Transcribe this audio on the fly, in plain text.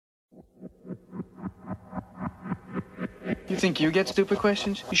You think you get stupid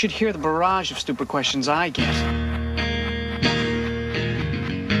questions? You should hear the barrage of stupid questions I get.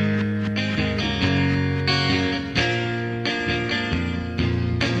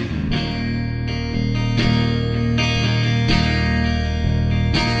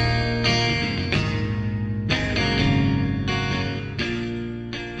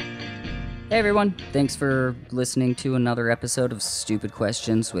 Hey everyone, thanks for listening to another episode of Stupid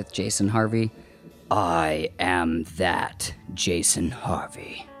Questions with Jason Harvey. I am that Jason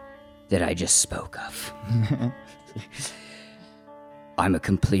Harvey that I just spoke of. I'm a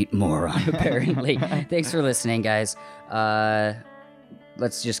complete moron, apparently. Thanks for listening, guys.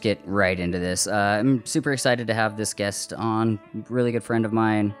 Let's just get right into this. I'm super excited to have this guest on. Really good friend of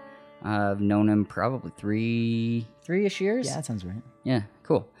mine. I've known him probably three-ish years. Yeah, that sounds right. Yeah,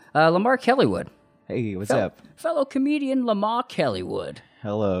 cool. Lamar Kellywood. Hey, what's up? Fellow comedian Lamar Kellywood.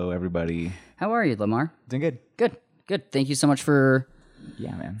 Hello, everybody. How are you, Lamar? Doing good. Good. Thank you so much for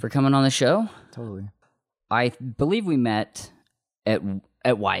coming on the show. Totally. I believe we met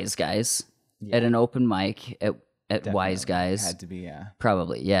at Wise Guys at an open mic at Definitely. Wise Guys. Had to be, yeah.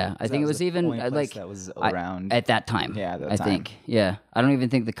 Probably, yeah. I think it was even like that was around at that time. Yeah, at that I time. think. Yeah, I don't even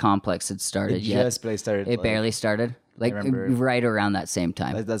think the complex had started yet. Just barely started. It barely started. Like remember- right around that same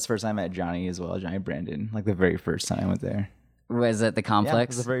time. That's the first time I met Johnny as well, Johnny Brandon. Like the very first time I went there. Was it the Yeah,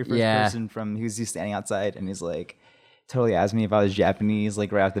 complex? it was the very first person from he was just standing outside and he's like totally asked me if I was Japanese,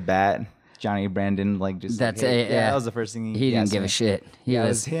 like right off the bat. Johnny Brandon, like just That's like, hey, it. yeah, Yeah, that was the first thing he didn't asked give me. a shit. He Yeah, it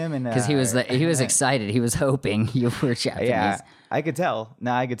was was him and because he was excited. He was hoping you were Japanese. Yeah, I could tell.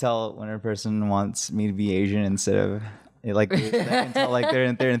 Now I could tell when a person wants me to be Asian instead of like I can tell like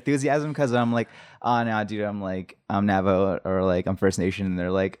their enthusiasm because I'm like, oh no, dude, I'm Navajo or like I'm First Nation, and they're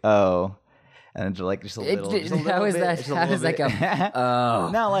like, oh, and they're like just a little. How is that? How does that go?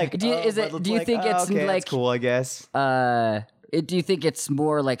 Oh, Not like. Do you, oh, is but it? Do you like, think oh, it's okay, like that's cool? I guess. Do you think it's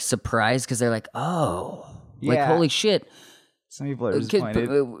more like surprise because they're like, oh, like Yeah. holy shit. Some people are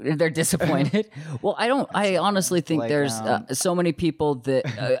disappointed. They're disappointed. Well, I honestly think Like, there's so many people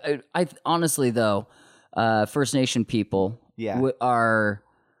that I honestly though, First Nation people Yeah. are.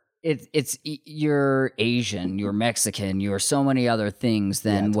 You're Asian, you're Mexican, you're so many other things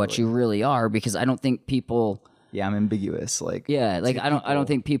than what you really are because I don't think people. Yeah, I'm ambiguous. Like. Yeah, like I don't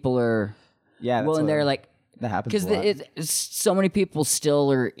think people are. Yeah. Well, and they're like. That happens Because a lot. so many people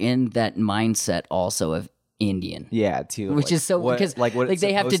still are in that mindset also of Indian. Yeah, too. Which like, is so because what like it's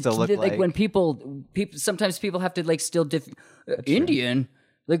they have to supposed look like when people sometimes people have to like still Indian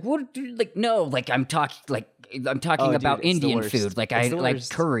like what like no like I'm talking Oh, about dude, it's the Indian worst. food like It's I the like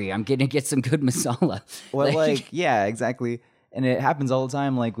worst. curry I'm gonna get some good masala. Well, like, yeah, exactly. And it happens all the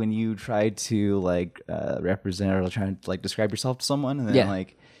time, like when you try to like represent or try to like describe yourself to someone, and then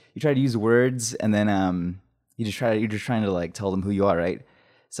like you try to use words, and then you're just trying to like tell them who you are, right?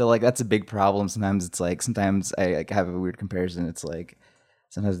 So like that's a big problem. Sometimes it's like sometimes I like, have a weird comparison. It's like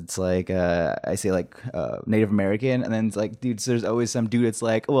sometimes it's like I say like Native American, and then it's like, dude, so there's always some dude that's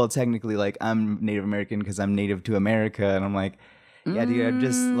like, well, technically like I'm Native American because I'm native to America, and I'm like. Yeah, dude, I'm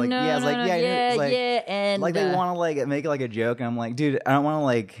just like, and like they want to like make it like a joke, and I'm like, dude, I don't want to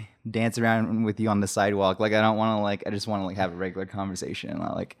like dance around with you on the sidewalk. Like, I don't want to like, I just want to like have a regular conversation and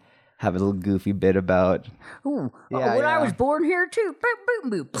not like have a little goofy bit about. Ooh, Yeah, when I yeah. was born here too. Boop,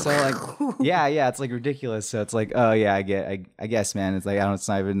 boop, boop. So like, yeah, it's like ridiculous. So it's like, oh yeah, I guess, man. It's like it's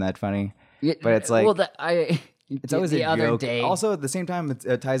not even that funny. Yeah, but it's like, well, it's always the a other joke. day. Also, at the same time,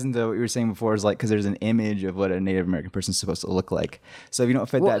 it ties into what you were saying before. Is like because there's an image of what a Native American person is supposed to look like. So if you don't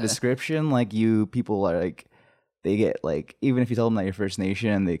fit that description, like people are like, they get like, even if you tell them that you're First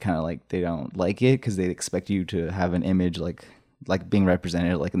Nation, they kind of like they don't like it because they expect you to have an image like being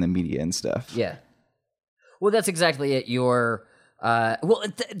represented like in the media and stuff. Yeah. Well, that's exactly it. Can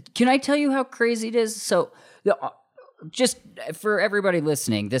I tell you how crazy it is? So, just for everybody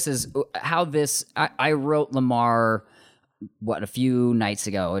listening, this is how I wrote Lamar, a few nights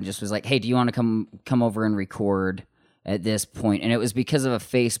ago, and just was like, hey, do you want to come over and record at this point? And it was because of a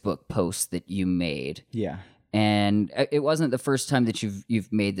Facebook post that you made. Yeah. And it wasn't the first time that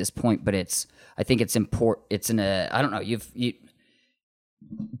you've made this point, but I think it's important. It's I don't know, you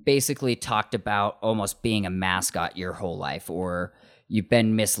basically talked about almost being a mascot your whole life, or you've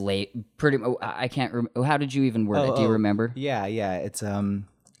been mislaid. I can't remember. How did you even word it? Do you remember? Yeah. It's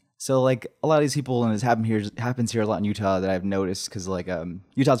so like a lot of these people, and this happens here a lot in Utah that I've noticed because like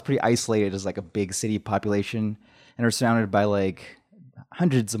Utah's pretty isolated as like a big city population, and we're surrounded by like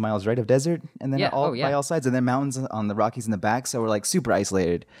hundreds of miles, right, of desert, and then by all sides, and then mountains on the Rockies in the back. So we're like super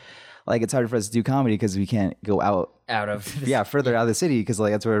isolated. like it's hard for us to do comedy because we can't go out of further out of the city because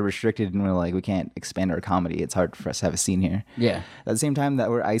like that's where we're restricted and we're like we can't expand our comedy. It's hard for us to have a scene here. Yeah. At the same time that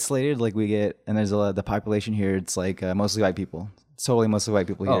we're isolated, like we get and there's a lot, the population here. It's like mostly white people. It's totally mostly white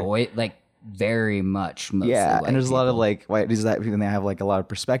people here. Oh wait, like very much. Mostly white and there's a lot of people. like white dudes that people, and they have like a lot of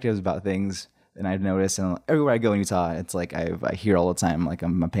perspectives about things. And I've noticed, and everywhere I go in Utah, it's like I hear all the time, like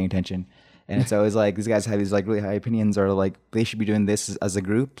I'm paying attention. And it's always like these guys have these like really high opinions, or like they should be doing this as a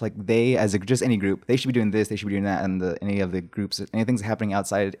group, like they as a just any group, they should be doing this, they should be doing that, and any of the groups, anything's happening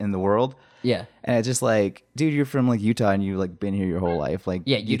outside in the world. Yeah. And it's just like, dude, you're from like Utah and you've like been here your whole life. Like,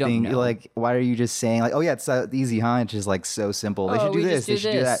 Yeah, you don't think, know. like, why are you just saying like, oh yeah, it's easy, huh? It's just like so simple. They Oh, should do we this. just They do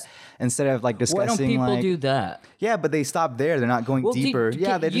should do that this. instead of like Why discussing. don't people like, do that? yeah, but they stop there. They're not going Well, deeper.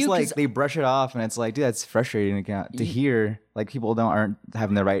 Yeah, they just you- like 'cause- they brush it off, and it's like, dude, that's frustrating to hear. Like people aren't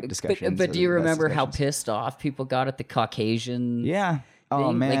having the right discussions. But or do you the best remember how discussions. pissed off people got at the Caucasian? Yeah. Oh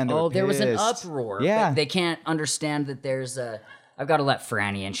thing? man. Like, they were there was an pissed. uproar. Yeah. But they can't understand that there's a. I've got to let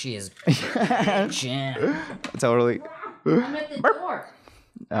Franny in. She is bitching. Totally. I'm at the door.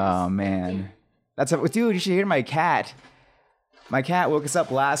 Oh man. That's dude. You should hear my cat. My cat woke us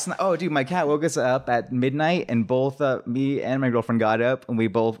up last night. Oh, dude, my cat woke us up at midnight, and both me and my girlfriend got up, and we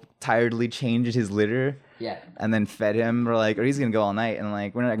both tiredly changed his litter. Yeah. And then fed him. We're like, or he's gonna go all night, and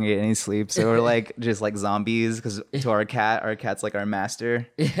like we're not gonna get any sleep. So we're like just like zombies because to our cat's like our master.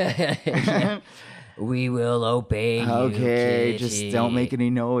 We will obey you. Okay, kitty. just don't make any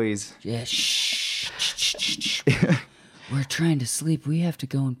noise. Yeah. Shh. We're trying to sleep. We have to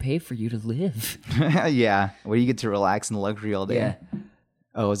go and pay for you to live. Yeah, where you get to relax in luxury all day. Yeah.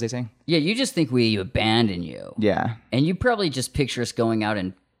 Oh, what was they saying? Yeah. You just think we abandon you. Yeah. And you probably just picture us going out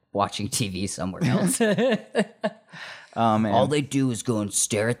and watching TV somewhere else. Oh man, All they do is go and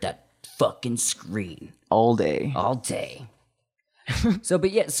stare at that fucking screen all day. all day.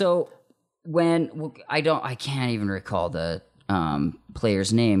 So I can't even recall the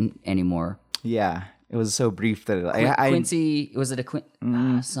player's name anymore. Yeah, it was so brief that I Quincy, was it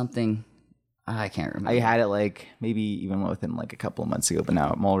a something? I can't remember. I had it like maybe even within like a couple of months ago, but now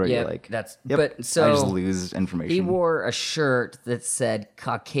I'm already Yeah, like that's- Yep, but so I just lose information. He wore a shirt that said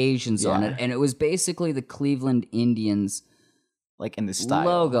Caucasians on Yeah. it, and it was basically the Cleveland Indians like in the style.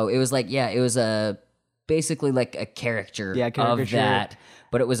 logo. It was like, it was basically like a caricature, Yeah, of caricature. that,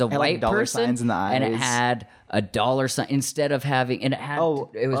 but it was a like, white dollar person, signs in the and it eyes. had a dollar sign instead of having, and it had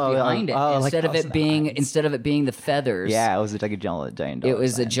it was behind it like instead of dollar it being the feathers. Yeah, it was like a giant It dollar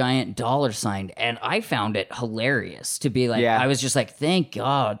was a sign. giant dollar sign, and I found it hilarious to be like, Yeah. I was just like, thank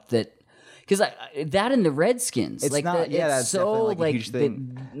God that, because that and the Redskins, It's like not- yeah, it's that's so definitely, like, a huge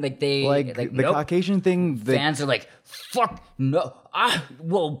thing. they like the nope. Caucasian thing. The, Fans are like, fuck no,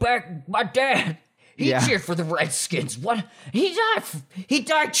 back my dad. He Yeah. cheered for the Redskins. What? He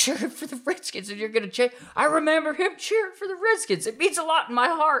died cheering for the Redskins, and you're gonna cheer. I remember him cheering for the Redskins. It means a lot in my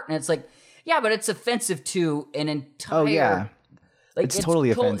heart. And it's like, yeah, but it's offensive to an entire. oh yeah, like, it's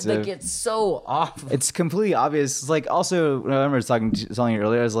totally offensive. Like it's so awful. it's completely obvious. It's like also, I remember telling you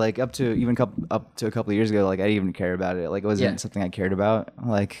earlier. I was like up to a couple of years ago. Like I didn't even care about it. Like it wasn't Yeah. something I cared about.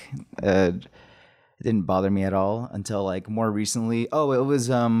 Like it didn't bother me at all until like more recently. Oh, it was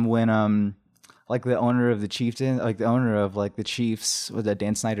when like the owner of the Chieftain, like the owner of like the Chiefs, was that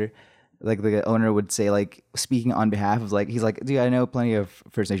Dan Snyder? Like the owner would say, like speaking on behalf of, like he's like, dude, I know plenty of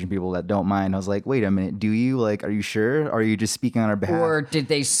First Nation people that don't mind. I was like, wait a minute, do you? Like, are you sure? Or are you just speaking on our behalf? Or did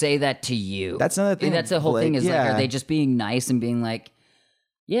they say that to you? That's another thing, That's the whole like, thing. Is like, yeah. are they just being nice and being like,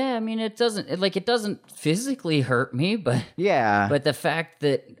 yeah? I mean, it doesn't physically hurt me, but Yeah, But the fact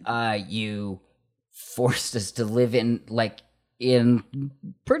that you forced us to live in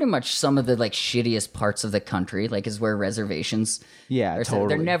pretty much some of the like shittiest parts of the country, like is where reservations. yeah, are. totally.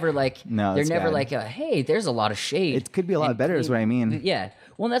 They're never like No, they're it's never bad. like hey, there's a lot of shade. It could be a lot and better, is what I mean. Yeah.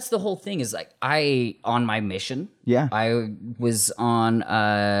 Well, that's the whole thing. Is like on my mission. Yeah. I was on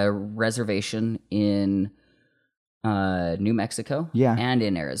a reservation in New Mexico. Yeah. And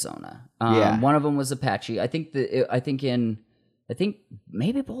in Arizona. Yeah. One of them was Apache. I think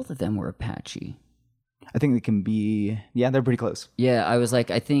maybe both of them were Apache. I think they can be. Yeah, they're pretty close. Yeah, I was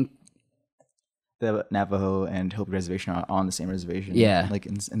like, I think. The Navajo and Hopi Reservation are on the same reservation. Yeah. like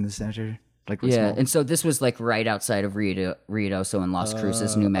in the center. Like Yeah, small. and so this was like right outside of Rito, so in Las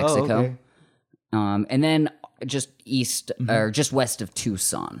Cruces, New Mexico. okay. And then just east Mm-hmm. or just west of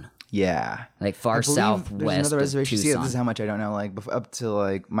Tucson, Yeah. like far I believe southwest There's another of reservation. See, Tucson. this is how much I don't know. Like up to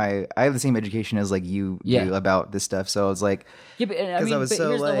like I have the same education as like you Yeah. do about this stuff. So it's like, Yeah, but, I 'Cause mean, I was but so,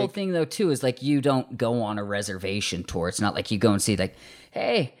 here's the whole like- thing though too is like you don't go on a reservation tour. It's not like you go and see like,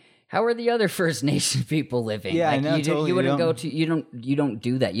 hey, how are the other First Nation people living? Yeah, I like, know, totally, you wouldn't you go don't- to you don't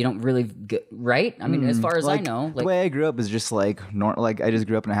do that. You don't really right? I mean, as far as I know, the like way I grew up is just like like I just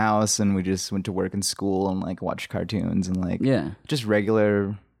grew up in a house and we just went to work and school and like watched cartoons and like Yeah. just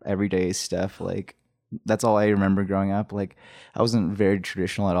regular everyday stuff. Like that's all I remember growing up. Like I wasn't very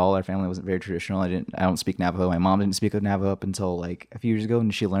traditional at all. Our family wasn't very traditional. I don't speak Navajo. My mom didn't speak Navajo up until like a few years ago,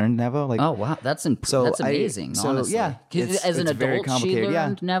 and she learned Navajo. Like oh wow, that's amazing. Honestly, yeah, 'Cause as an it's very adult, she complicated.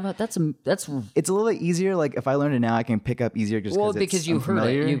 learned Yeah. Navajo. That's It's a little bit easier. Like if I learned it now, I can pick up easier just well it's because you heard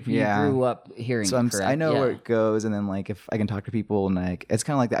unfamiliar. it. You grew up hearing. So it, correct? I know Yeah. where it goes, and then like if I can talk to people, and like it's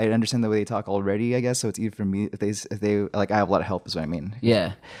kind of like that, I understand the way they talk already, I guess. So it's easy for me if they like I have a lot of help, is what I mean.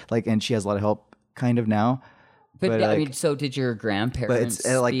 Yeah, Like, and she has a lot of help kind of now. but, I like, mean, so did your but grandparents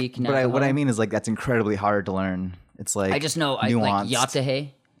it's like, speak but what Navajo? I mean is like that's incredibly hard to learn. It's like I just know like nuanced. Yatehe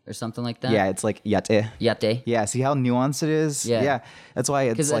or something like that. Yeah, it's like yate. Yate. Yeah, see how nuanced it is. Yeah. That's why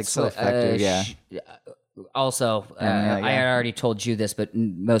it's like so effective. Yeah. Also, yeah, I had already told you this, but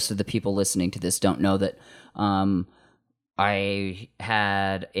most of the people listening to this don't know that I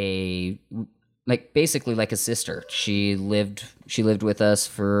had basically like a sister. She lived with us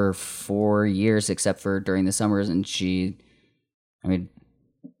for 4 years, except for during the summers, and just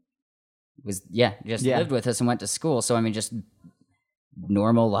Yeah. lived with us and went to school. So I mean, just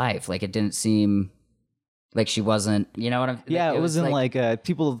normal life. Like it didn't seem like she wasn't. You know what I'm? Yeah, like, it was wasn't like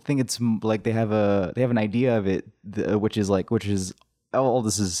people think it's like they have an idea of it, which is all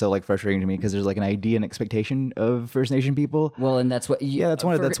this is so like frustrating to me because there's like an idea and expectation of First Nation people. Well, and that's what. that's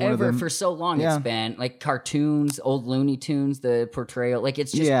one of forever, them. For so long, Yeah. it's been like cartoons, old Looney Tunes, the portrayal. Like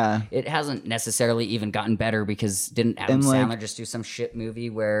it's just. Yeah. It hasn't necessarily even gotten better because didn't Adam And, like- Sandler just do some shit movie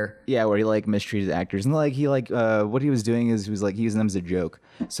where? Yeah, where he like mistreated actors and like he like what he was doing is he was like he used them as a joke.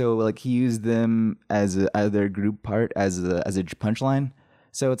 So like he used them as their group part as a punchline.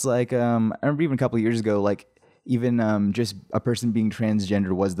 So it's like I remember even a couple of years ago like even just a person being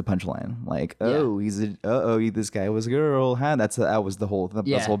transgender was the punchline. Like this guy was a girl. Huh? That was the whole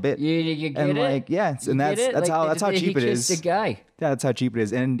this whole bit. You get and it? like yeah, and that's how cheap it is. He kissed a guy. Yeah, that's how cheap it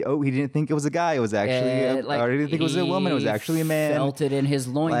is. And he didn't think it was a guy. It was actually, or he didn't think it was a woman. It was actually a man. Felt it in his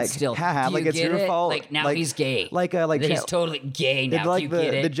loins Like, still. haha, Do like you it's get your it? fault. Like now Like- he's gay. like he's totally gay now. like Do you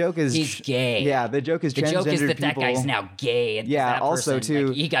get it? the joke is he's gay. Yeah, the joke is The transgender joke is that people. that guy's now gay. And Yeah, that also, person, too-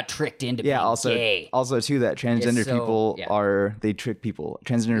 like, he got tricked into Yeah, being gay. also too that transgender so- people yeah. they trick people.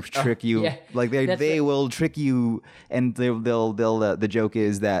 Transgender trick you. yeah. Like That's they it. will trick you, and they'll the joke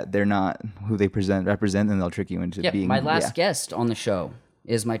is that they're not who they represent, and they'll trick you into Yeah, being. my last yeah. guest on the show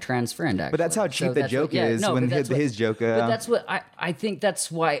is my trans friend, actually. But that's how cheap the joke is when his joke. But that's what I think that's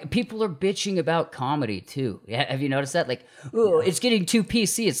why people are bitching about comedy too. Yeah, have you noticed that? Like, oh, it's getting too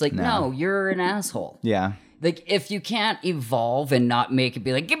PC. It's like, no, you're an asshole. Yeah. Like, if you can't evolve and not make it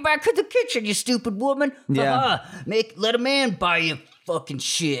be like, get back to the kitchen, you stupid woman. Yeah. Let a man buy you fucking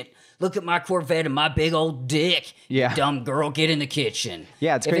shit. Look at my Corvette and my big old dick. Yeah. You dumb girl, get in the kitchen.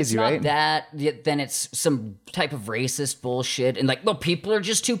 Yeah, it's if crazy, it's not right? that, then it's some type of racist bullshit. And like, well, people are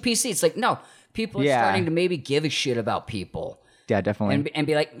just too PC. It's like, no, people are Yeah. starting to maybe give a shit about people. Yeah, definitely. And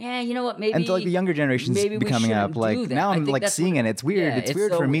be like, yeah, you know what? Maybe And like the younger generations maybe we becoming shouldn't up, like do that. now I I'm think like that's seeing what- it. It's weird. yeah, it's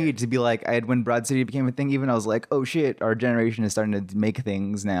weird so for me weird. to be like, when Broad City became a thing, even I was like, oh shit, our generation is starting to make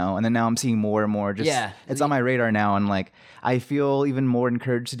things now. And then now I'm seeing more and more. Just Yeah. it's on my radar now, and like I feel even more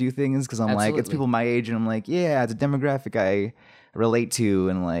encouraged to do things because I'm like, it's Absolutely. people my age, and I'm like, yeah, it's a demographic I relate to,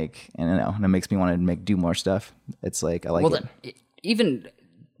 and like, and you know, and it makes me want to do more stuff. It's like I like Well, it. then, even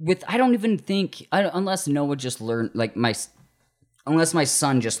with, I don't even think, unless Noah just learned, like unless my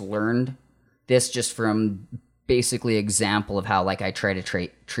son just learned this just from basically example of how like I try to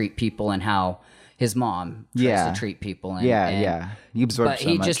treat people and how his mom tries Yeah. to treat people. And, Yeah. You absorb But so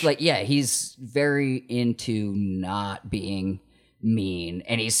he much. just he's very into not being mean,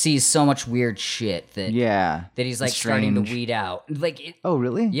 and he sees so much weird shit that yeah. that he's like It's starting to strange. weed out. Like Oh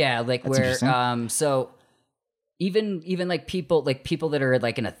really? yeah, like That's where interesting. so even like people that are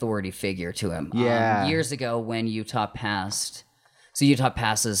like an authority figure to him. Yeah. Years ago when Utah passes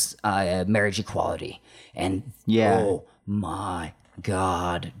marriage equality, and Yeah. oh my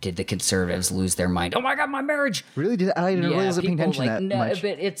God, did the conservatives lose their mind? Oh my God, my marriage. Really? I didn't really wasn't paying people, attention like, that no, much.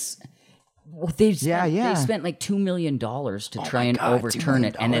 but it's. Well, they Yeah. spent like $2 million to try and God, $2 overturn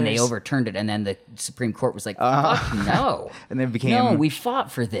it, and then they million. overturned it, and then the Supreme Court was like, "Fuck no!" And then it became- no. We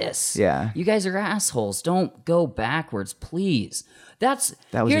fought for this. Yeah. you guys are assholes. Don't go backwards, please. That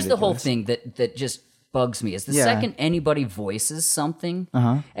was Here's the whole ridiculous. thing that just bugs me is the Yeah. second anybody voices something,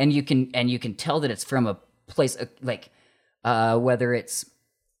 and you can tell that it's from a place whether it's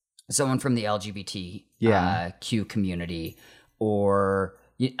someone from the LGBT Yeah. Q community or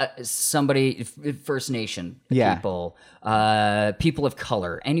somebody, First Nation Yeah. people, people of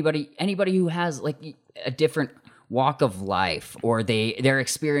color, anybody who has like a different walk of life, or they're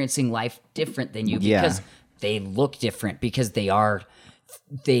experiencing life different than you Yeah. because they look different, because they are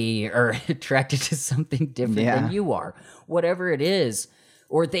attracted to something different Yeah. than you are, whatever it is.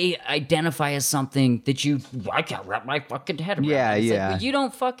 Or they identify as something that I can't wrap my fucking head around. Yeah, It's like, yeah. well, you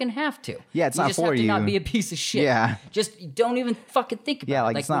don't fucking have to. Yeah, it's you not just for have to not you. be a piece of shit. Yeah. Just don't even fucking think about Yeah, it.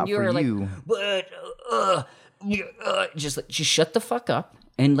 like, it's when not you're for like, you. But just shut the fuck up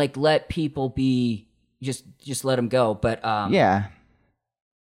and like let people be. Just let them go. But Yeah.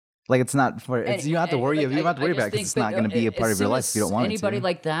 Like it's not for. and- You don't have to and, worry. like, You don't have to worry I about it just because it's think, not going to be a part as of your soon life as if you don't want anybody it to.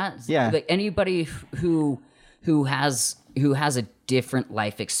 like that. Yeah. Like anybody who has a different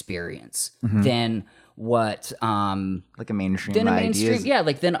life experience than what Like a mainstream than a ideas.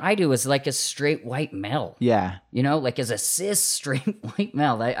 mainstream then I do as like a straight white male. Yeah. You know, like as a cis straight white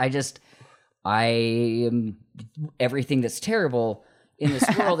male. I am everything that's terrible in this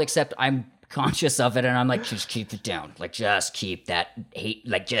world, except I'm conscious of it and I'm like, just keep it down. Like just keep that hate,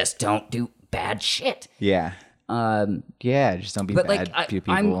 like just don't do bad shit. Yeah. Yeah. Just don't be But bad like to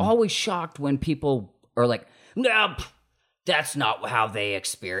people. I'm always shocked when people are like, no, that's not how they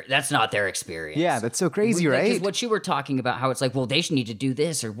experience. That's not their experience. Yeah, that's so crazy, Like, 'cause right? what you were talking about, how it's like, well, they should need to do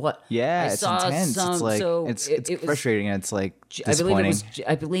this or what? Yeah, I it's saw intense. some- it's like so it's it was- frustrating and it's like I believe disappointing.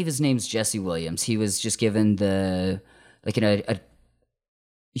 I believe his name's Jesse Williams. He was just given the a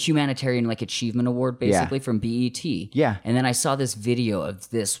humanitarian like achievement award basically from BET. Yeah. And then I saw this video of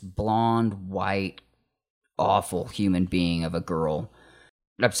this blonde, white, awful human being of a girl.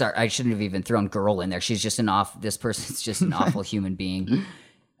 I'm sorry, I shouldn't have even thrown girl in there. She's just this person's just an awful human being.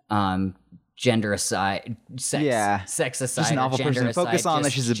 Gender aside, sex aside, Just an or awful gender person. aside, Focus on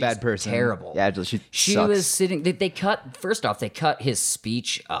that just- she's a bad person. Terrible. Yeah, She sucks. was sitting. They cut first off. They cut his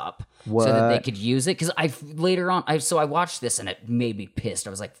speech up so that they What? could use it. Because I later on, I watched this and it made me pissed. I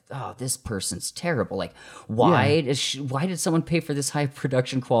was like, oh, this person's terrible. Like, why why did someone pay for this high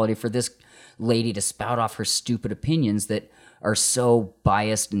production quality for this lady to spout off her stupid opinions that are so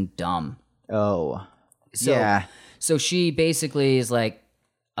biased and dumb? Oh. So, yeah. So she basically is like,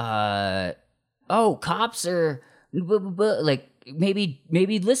 oh, cops are blah, blah, blah, like maybe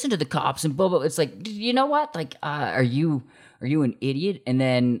listen to the cops and blah blah. It's like, you know what? Like, are you an idiot? And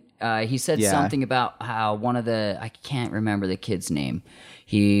then he said Yeah. something about how one of I can't remember the kid's name.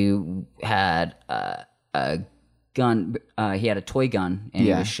 He had a gun. He had a toy gun and he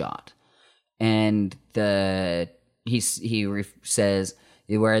Yeah. was shot. And he says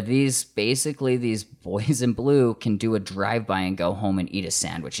where these boys in blue can do a drive-by and go home and eat a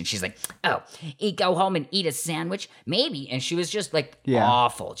sandwich. And she's like, oh, go home and eat a sandwich? Maybe. And she was just like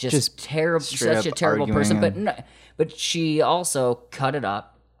awful, just terrible, straight such a up terrible person. arguing But she also cut it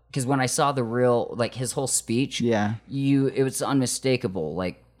up because when I saw the real, like his whole speech, it was unmistakable.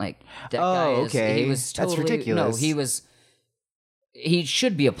 Like that guy is, okay. he was That's totally, ridiculous. No, he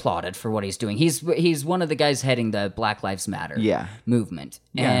should be applauded for what he's doing. He's one of the guys heading the Black Lives Matter movement,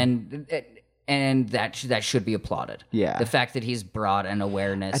 and that should be applauded. Yeah. The fact that he's brought an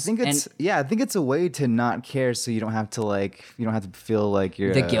awareness. I think it's a way to not care, so you don't have to feel like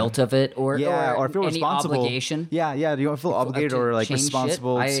you're the guilt of it, or feel any responsible. obligation. Yeah, you don't feel obligated to or like change shit.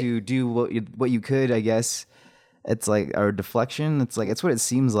 responsible to do what you could. I guess it's like or deflection. It's like it's what it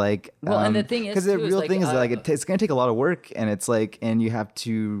seems like. Well, and the thing is, because the too, is real like, thing is like it's going to take a lot of work, and it's like and you have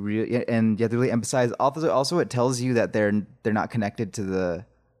to really emphasize. Also, it tells you that they're not connected to the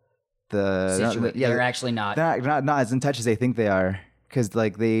they're actually not. They're not as in touch as they think they are. Because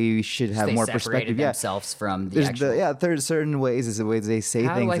like they should have they more separated perspective. themselves from the actual. There's certain ways. Is the ways they say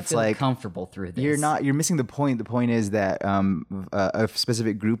How things. do I It's feel like comfortable through this? you're missing the point. The point is that a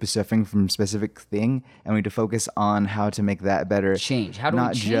specific group is suffering from a specific thing, and we need to focus on how to make that better. Change. How do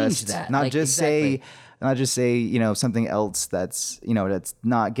we change that? Not Like, just exactly. say something else that's that's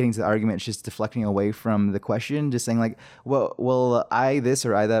not getting to the argument. It's just deflecting away from the question. Just saying like, well, I this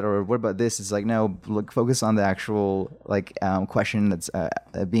or I that or what about this? It's like no, look, focus on the actual question that's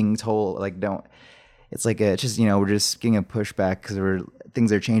being told. Like don't. It's like it's just we're just getting a pushback because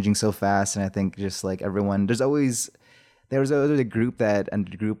things are changing so fast, and I think just like everyone, there's always a group that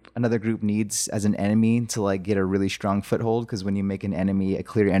another group needs as an enemy to like get a really strong foothold, because when you make an enemy a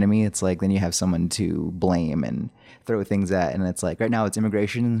clear enemy, it's like then you have someone to blame and throw things at. And it's like right now it's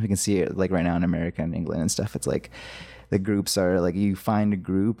immigration. We can see it like right now in America and England and stuff. It's like the groups are like you find a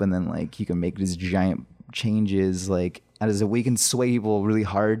group and then like you can make these giant changes like as a we can sway people really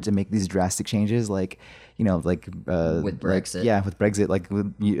hard to make these drastic changes. Like you know, like With Brexit. like, yeah, with Brexit, like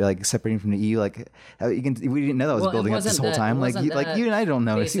like separating from the EU, like we didn't know that was Well, and building up this wasn't whole that- time. Like wasn't like that you and I don't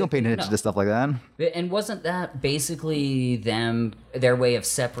notice. You don't pay basically- attention no. to stuff like that. And wasn't that basically their way of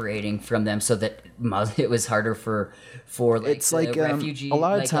separating from them so that it was harder for like It's the like, refugees, a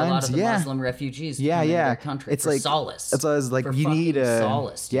lot of like a lot times, of the yeah. Muslim refugees to Yeah, come into yeah. their country It's for like solace. That's why I was like, For you need fucking a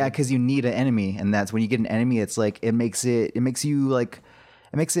solace, dude. yeah, because you need an enemy, and that's when you get an enemy. It's like it makes you like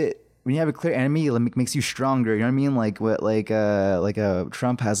it makes it. When you have a clear enemy, it makes you stronger. You know what I mean? Like what, like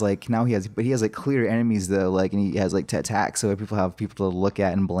Trump has like now he has like clear enemies though, like, and he has like to attack. So people have people to look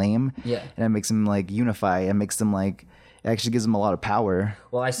at and blame. Yeah. and it makes them like unify. It makes them like it actually gives them a lot of power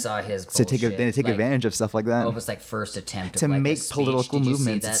Well, I saw his to take bullshit, like, advantage of stuff like that. It was like first attempt To of, like, make a speech. political Did you see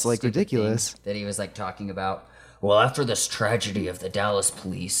movements. that It's, like, stupid thing ridiculous. that he was like talking about. Well, after this tragedy of the Dallas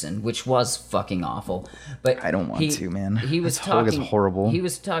police, and which was fucking awful, but I don't want to, man. He was It's horrible. talking. It's horrible. He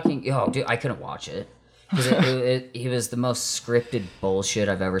was talking. Oh, dude, I couldn't watch it because he was the most scripted bullshit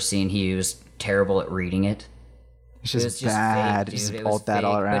I've ever seen. He was terrible at reading it. It's It just was just bad. fake, dude. Just It all was that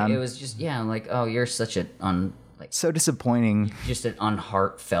all fake, around. But it was just I'm like, oh, you're such a So disappointing. just an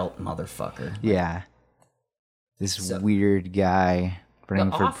unheartfelt motherfucker. Yeah. This weird guy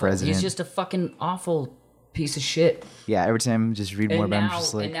running for Awful. president. He's just a fucking awful piece of shit. yeah, every time just read more And about him, now,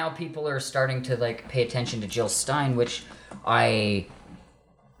 just like and now people are starting to like pay attention to Jill Stein, which I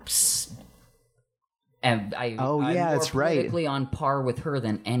am. I'm yeah, more that's right. politically on par with her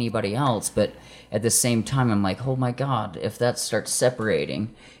than anybody else, but at the same time, I'm like, oh my god, if that starts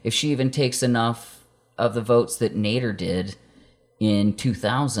separating, if she even takes enough of the votes that Nader did in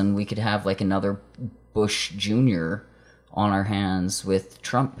 2000, we could have like another Bush Jr. on our hands with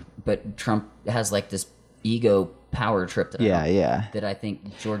Trump. But Trump has like this ego power trip that yeah. that I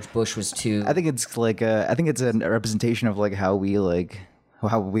think George Bush was too. I think it's like I think it's a representation of like how we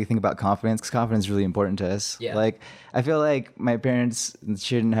think about confidence, because confidence is really important to us. Yeah. Like I feel like my parents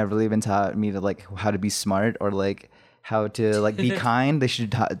shouldn't have really been taught me to like how to be smart or like how to like be kind. They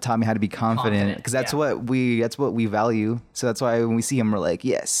should taught me how to be confident, because that's yeah. what we value. So that's why when we see him, we're like,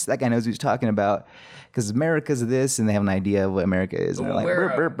 yes, that guy knows what he's talking about. Because America's this, and they have an idea of what America is, and they're like, we're,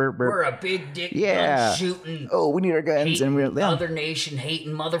 burp, burp, burp, burp. we're a big dick Yeah. gun shooting. Oh, we need our guns, and we're Other nation hating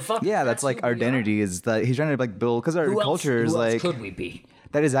motherfucker. yeah, that's like our identity is that he's trying to like build, because our culture is who else like could we be?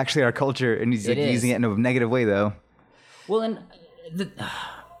 that is actually our culture, and he's like It is. using it in a negative way though. Well, and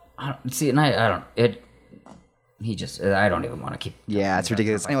I don't see, and I don't it. He just I don't even want to keep. Yeah, it's talking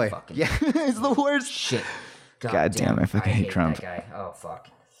ridiculous. about Anyway, fucking yeah, it's the worst. shit. God damn, I fucking hate Trump. That guy. Oh fuck.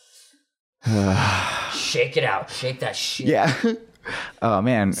 Shake it out. Shake that shit. Yeah. Oh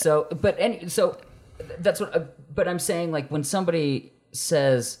man. So, so that's what. But I'm saying, like, when somebody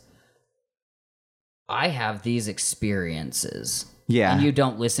says, "I have these experiences," Yeah. and you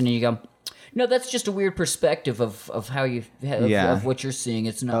don't listen, and you go, "No, that's just a weird perspective of how you of what you're seeing.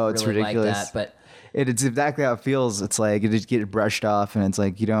 It's not it's really like ridiculous. that." But It's exactly how it feels. It's like it just get brushed off, and it's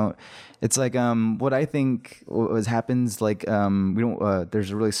like you don't. It's like what I think what happens like we don't. There's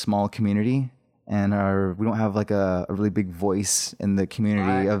a really small community, and we don't have like a really big voice in the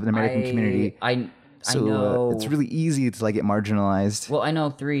community of an American community. I So know it's really easy to like get marginalized. Well, I know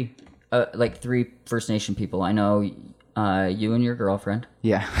three First Nation people. I know you and your girlfriend.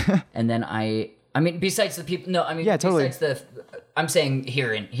 Yeah. And then I mean, besides the people, no, I mean, Yeah, totally. besides I'm saying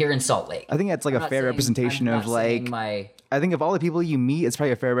here in Salt Lake. I think that's like I'm a not fair saying- representation I'm of not saying like. I think of all the people you meet, it's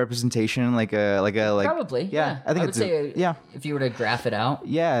probably a fair representation, like probably, yeah. I think would it's say yeah. If you were to graph it out,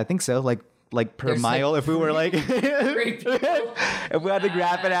 Yeah, I think so. Like per There's, like, mile, if we were like, three people. if we had to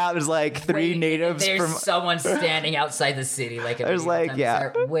graph it out, there's like three natives There's from. someone standing outside the city, like There's, immediately like, time yeah.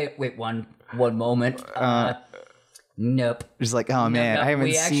 to start. Wait, one moment. Nope. Just like, oh man, no, I haven't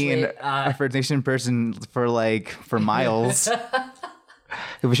we seen actually, a First Nation person for miles.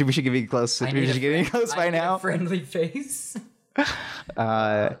 we should get any close. We should get any close by I need now. a friendly face.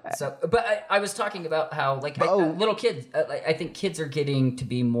 So, but I was talking about how little kids. I think kids are getting to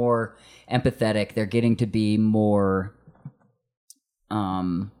be more empathetic. They're getting to be more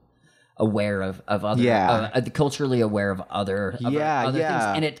aware of other, culturally aware of other things.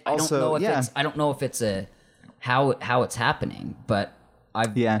 And I don't know if it's how it's happening, but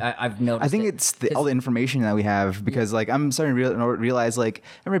I've noticed. I think it's all the information that we have, because like I'm starting to realize, like,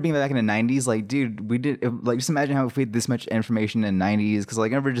 I remember being back in the 90s, like, dude, we did like, just imagine how if we had this much information in the 90s, because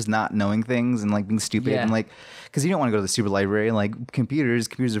like I remember just not knowing things and like being stupid and like, because you don't want to go to the super library, and like computers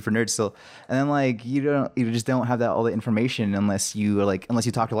are for nerds still, and then like you just don't have all the information unless you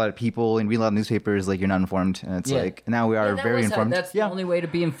talk to a lot of people and read a lot of newspapers, like you're not informed, and it's like now we are very informed. That's the only way to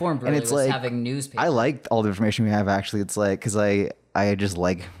be informed. Really, and it's was like having newspapers. I like all the information we have, actually. It's like because I just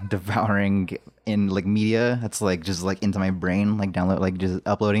like devouring in like media that's like just like into my brain, like download, like just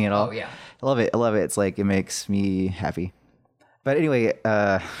uploading it all. Oh, yeah. I love it. It's like it makes me happy. But anyway,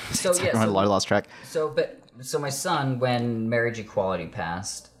 So, yeah, I so- lost track. So my son, when marriage equality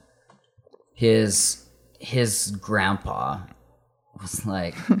passed, his grandpa was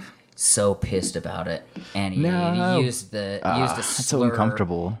like so pissed about it, and he used a that's slur. so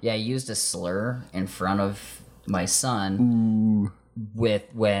uncomfortable. Yeah, he used a slur in front of my son.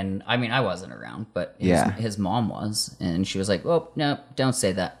 When I wasn't around, but his mom was, and she was like, "Oh no, don't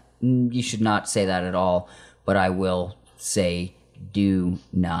say that. You should not say that at all." But I will say, do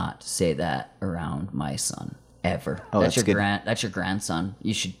not say that around my son ever. Oh, that's good. That's your grandson.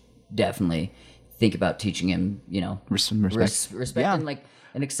 You should definitely think about teaching him, Respect. respect Yeah. and like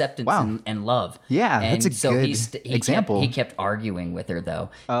and acceptance Wow. and love. Yeah, and that's a so good he example. He kept arguing with her though.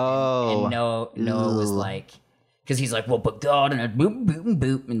 Oh. And Noah was like, because he's like, well, but God, and a boop, boop, and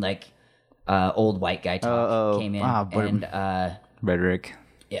boop, and like old white guy talk came in, wow, but- and Rhetoric.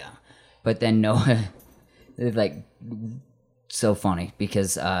 yeah, but then Noah, like, so funny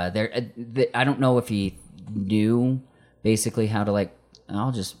because I don't know if he knew basically how to like,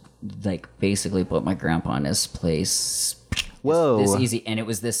 I'll just like basically put my grandpa in his place. Whoa. This easy, and it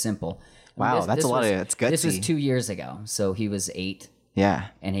was this simple. Wow, that's a lot of- it's This was gutsy. 2 years ago, so he was 8. Yeah.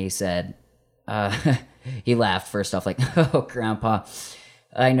 And he said, he laughed first off, like, "Oh, Grandpa,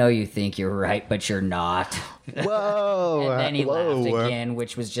 I know you think you're right, but you're not." Whoa. And then he Whoa. laughed again,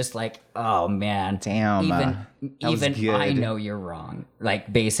 which was just like, "Oh man, Damn, Even that was I good. know you're wrong."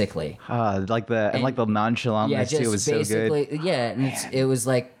 Like basically, Like the nonchalantness yeah, too just was so basically, good. yeah. And it was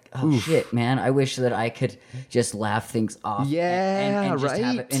like, oh shit, man! I wish that I could just laugh things off. Yeah, and just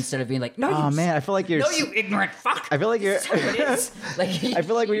have it, right? instead of being like, "No, Oh you man, I feel like you're. no, you ignorant fuck." I feel like you're. So it is. Like, I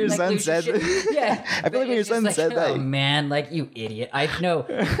feel like when your son lose your said- shit. Yeah. I feel like when your It's just son said that- Oh man, like you idiot. I know.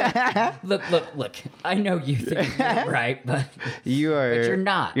 look. I know you think you're right, but You are. But you're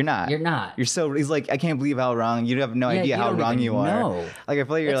not. You're not. You're not. You're so. He's like, I can't believe how wrong. You have no Yeah, idea you how don't wrong even you are. know. Like I feel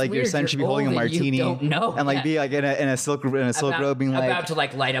like you're That's like your weird. son You're should be holding a old and you martini don't know and like that. be like in a silk robe being like. about to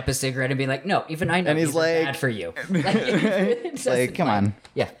like light up a cigarette and be like, no, even I know And he's these are like- bad for you. Like, it's Like, just come on.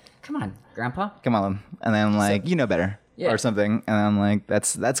 Yeah, come on, Grandpa. Come on, and then like you know better. Yeah. Or something, and I'm like,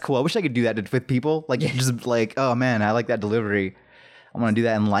 that's cool. I wish I could do that with people. Like, just like, oh man, I like that delivery. I want to do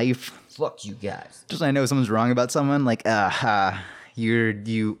that in life. Fuck you guys. Just when I know someone's wrong about someone, like,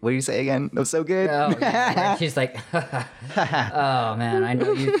 you. What do you say again? That was so good. Oh, yeah. Like, he's like, oh man, I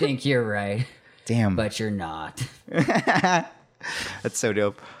know you think you're right, Damn, but you're not. that's so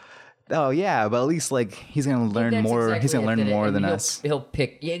dope. Oh yeah, but at least like he's gonna learn That's more. He's exactly gonna it, learn that- more and than he'll- us. He'll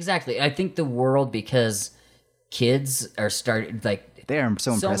pick. Yeah, exactly. I think the world, because kids are starting like. They are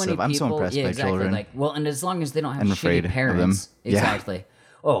so impressive. Many I'm so people- impressed yeah, by exactly. children. Like, well, and as long as they don't have And shitty afraid of them. parents, Yeah. exactly.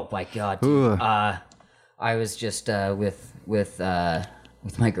 Oh my god, dude. Ooh. I was just with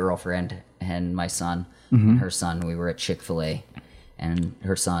my girlfriend and my son Mm-hmm. and her son. We were at Chick-fil-A, and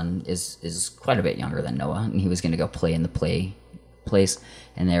her son is quite a bit younger than Noah, and he was going to go play in the place,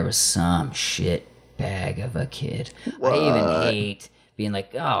 and there was some shit bag of a kid. I even hate being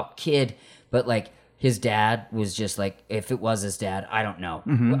like, oh, kid, but like his dad was just like, if it was his dad, I don't know.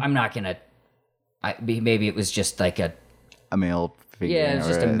 Mm-hmm. I'm not gonna. Maybe it was just like a. A male figure. Yeah, it was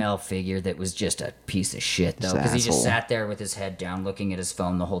or just a male figure that was just a piece of shit, though, because he just asshole. sat there with his head down, looking at his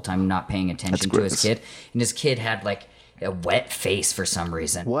phone the whole time, not paying attention to his gross. kid. And his kid had like a wet face for some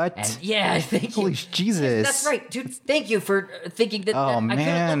reason. What? And yeah, thank Holy you. Jesus. That's right, dude. Thank you for thinking that. Oh, I couldn't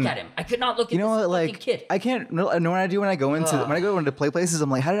man. look at him. I could not look at You know this what? fucking Like, kid. I can't. Know what I do when I go into play places.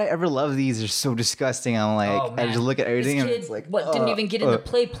 I'm like, how did I ever love these? They're so disgusting. I'm like, Oh, I man. just look at everything This and kid, it's like, didn't even get in the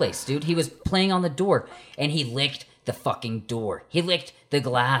play place, dude. He was playing on the door, and he licked the fucking door. He licked the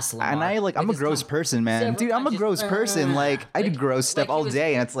glass. Lamar, And I'm with a his gross tongue. person, man. Several Dude, I'm a times, gross just, person. Like, I do like- gross stuff like he all was-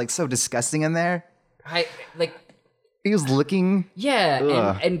 day, and it's like so disgusting in there. Like, He was licking. yeah,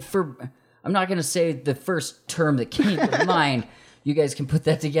 Ugh. and for I'm not gonna say the first term that came to mind. You guys can put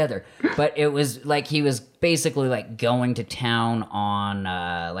that together, but it was like he was basically like going to town on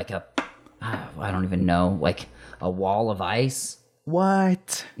like a I don't even know, like a wall of ice.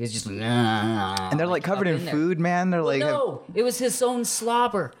 What? He was just And they're like covered in food, man. They're like, No, it was his own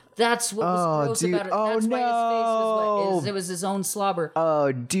slobber. That's what was Oh, gross dude. about it. Oh, That's why his face was no. wet. It was his own slobber. oh,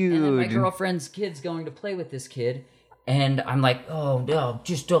 And then my dude. girlfriend's kid's going to play with this kid. And I'm like, oh, no,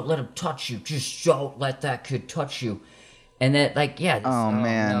 just don't let him touch you. Just don't let that kid touch you. And then, like, yeah. This, Oh,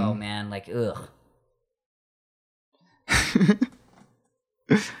 man. No, man. Like, ugh.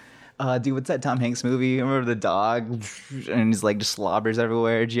 Dude, what's that Tom Hanks movie? Remember the dog and he's like just slobbers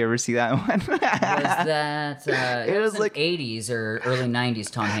everywhere? Did you ever see that one? Was that it was like 80s or early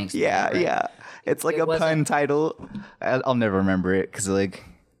 90s Tom Hanks movie, yeah, right? yeah. It's like It a pun wasn't- title. I'll never remember it because like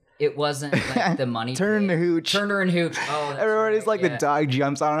It wasn't like the money Turn pit. the Hooch. Turner and Hooch. Oh, that's everybody's right, like yeah. the dog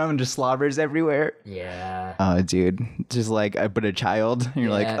jumps on him and just slobbers everywhere. Yeah. Oh, dude, just like I put a child, and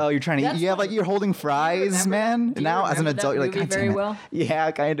you're like, Yeah. oh, you're trying to That's eat. You have what- like you're holding fries, remember- man. do you Now as an remember that adult, you're like, movie God very damn it. well?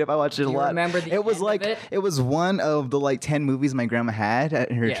 Yeah, kind of. I watched it a you lot. remember the it was end of like it? it was one of the like 10 movies my grandma had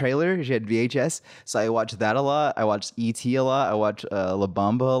at her Yeah. trailer. She had VHS, so I watched that a lot. I watched E.T. a lot. I watched La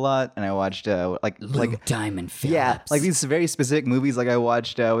Bamba a lot, and I watched Lou Diamond Phillips. yeah, like these very specific movies. Like I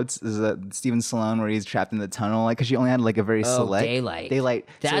watched is Steven Stallone where he's trapped in the tunnel, like because she only had like a very select Daylight.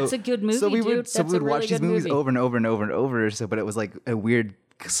 That's a good movie, So we would dude. so That's we a would watch really these good movies movie. over and over and over and over. So, but it was like a weird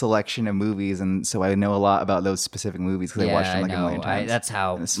selection of movies, and so I know a lot about those specific movies because I watched them like a million times. That's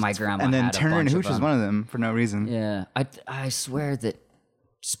how And it's- my grandma And then had a Turner and bunch of Hooch was them. one of them for no reason. Yeah, I swear that.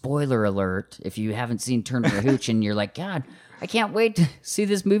 Spoiler alert! If you haven't seen Turner and Hooch and you're like, God, I can't wait to see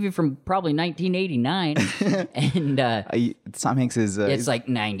this movie from probably 1989, and Tom Hanks is. it's like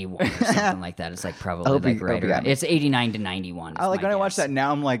 91 or something like that. It's like probably hope like you- right hope you around. got me. It's 89 to 91. I like when I watch that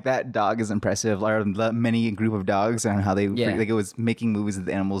now. I'm like, that dog is impressive. Or the many group of dogs and how they Yeah. like it was making movies with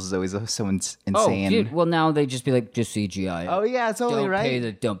the animals is always so insane. Oh, dude. Well, now they just be like, just CGI. Oh, yeah,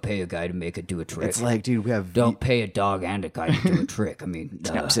 totally Don't pay a guy to make it do a trick. It's like, dude, we have Don't pay a dog and a guy to do a trick. I mean,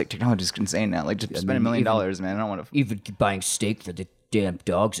 sick technology is insane now. Like, just spend $1 million, man. I don't want to. even buying steak for the damn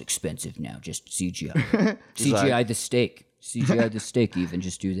dog's expensive now. Just CGI. CGI the steak. CGI the steak. Even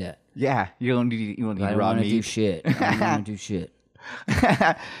just do that. Yeah, you don't need I don't raw want to do meat. shit. I don't want to do shit.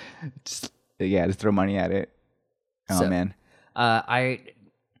 Just throw money at it. Oh So- man, I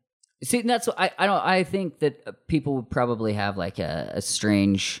see. That's what I don't. I think that people would probably have like a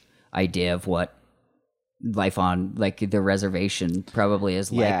strange idea of what life on like the reservation probably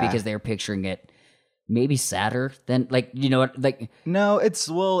is like Yeah. because they're picturing it maybe sadder than like you know what like no, it's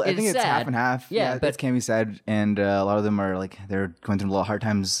I It's think it's half sad. and half. Yeah, but- it can be sad, and a lot of them are like they're going through a lot of hard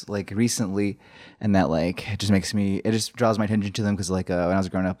times like recently, and that like it just draws my attention to them because like when I was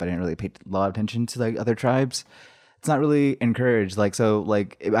growing up, I didn't really pay a lot of attention to like other tribes. It's not really encouraged. Like so,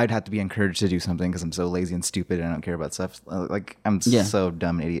 like I'd have to be encouraged to do something because I'm so lazy and stupid and I don't care about stuff. Like I'm Yeah. so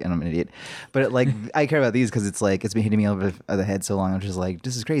dumb and idiot, and I'm an idiot. But like I care about these because it's like it's been hitting me over the head so long. I'm just like,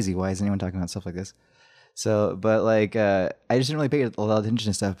 this is crazy. Why is anyone talking about stuff like this? So, but like I just didn't really pay a lot of attention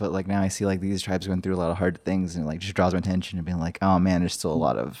to stuff. But like now I see like these tribes going through a lot of hard things, and it, like just draws my attention and being like, oh man, there's still a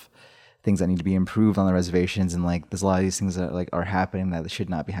lot of things that need to be improved on the reservations, and like there's a lot of these things that like are happening that should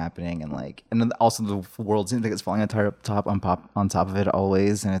not be happening, and like and then also the world seems like it's falling on top of it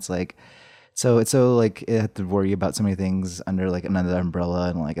always, and it's like so like it have to worry about so many things under like another umbrella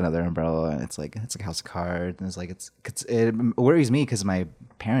and like another umbrella, and it's like a house of cards, and it's like it worries me because my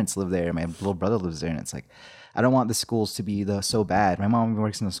parents live there, my little brother lives there, and it's like I don't want the schools to be so bad. My mom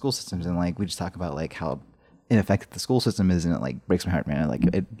works in the school systems, and like we just talk about like how ineffective the school system is, and it like breaks my heart, man. Like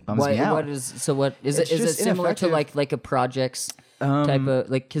it bums me out. what is It's it just similar to ineffective. like a projects type of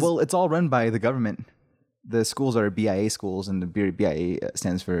like 'cause- Well, it's all run by the government. The schools are BIA schools, and the BIA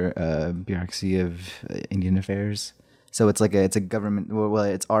stands for Bureaucracy of Indian Affairs. So it's like it's a government. Well,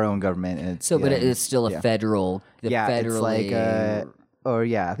 it's our own government. And it's, so but it's still a yeah. federal It's federally like or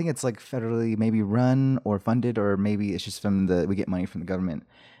yeah, I think it's like federally maybe run or funded, or maybe it's just we get money from the government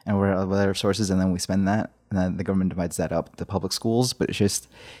and we're other sources, and then we spend that, and then the government divides that up to public schools. But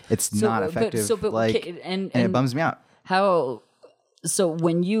it's not effective. but like okay, and it bums me out. how so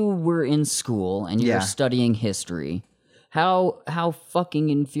when you were in school and you Yeah. were studying history, how fucking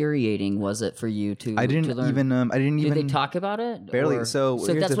infuriating was it for you to I didn't to learn? even Did they talk about it? Barely. Or- So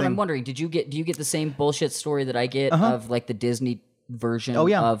here's that's the what I'm thing. wondering. Do you get the same bullshit story that I get of like the Disney version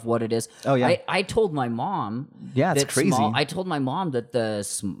yeah. of what it is? Oh, yeah. I told my mom. Yeah, it's that crazy. I told my mom that the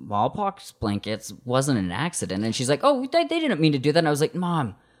smallpox blankets wasn't an accident, and she's like, "Oh, they didn't mean to do that." And I was like,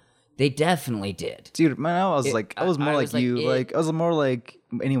 "Mom, they definitely did." Dude, man, I was more I like was like, you. Like I was more like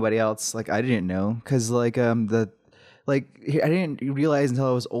anybody else. Like I didn't know because like I didn't realize until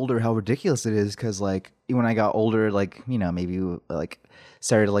I was older how ridiculous it is. Because like when I got older, like you know maybe like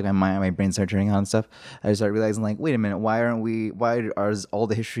started like my brain started turning on and stuff. I started realizing like, wait a minute, why does all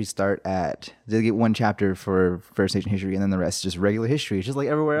the history start at? They get one chapter for First Nation history, and then the rest is just regular history. It's just like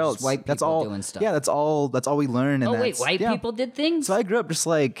everywhere else. white that's people all. doing stuff. Yeah, that's all we learn. And Oh wait, that's- white yeah. people did things. So I grew up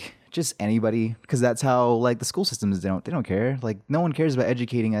just anybody, because that's how like the school systems don't care. Like no one cares about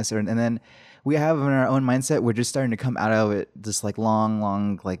educating us, and then we have in our own mindset, we're just starting to come out of it, this like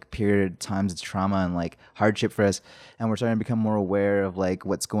long like period of times of trauma and like hardship for us, and we're starting to become more aware of like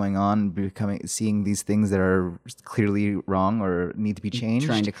what's going on, seeing these things that are clearly wrong or need to be changed,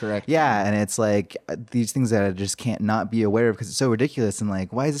 Trying to correct yeah, and it's like these things that I just can't not be aware of because it's so ridiculous, and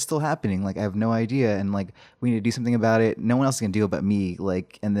like why is it still happening? Like I have no idea, and like we need to do something about it. No one else can do it but me.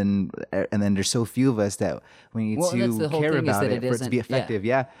 Like and then there's so few of us that we need Well, that's to the whole care thing, is about that it it for it to be isn't- yeah. effective.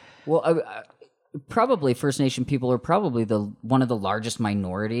 Yeah. Well, probably First Nation people are probably one of the largest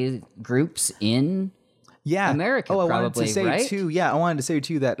minority groups in America. Oh, I probably, wanted to say right? too. Yeah, I wanted to say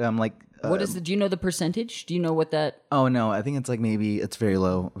too that What is the? Do you know the percentage? Do you know what that? Oh no, I think it's like maybe it's very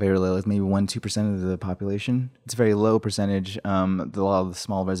low, very low. It's maybe 1-2% of the population. It's a very low percentage. A lot of the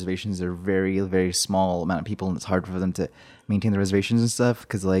small reservations are very very small amount of people, and it's hard for them to maintain the reservations and stuff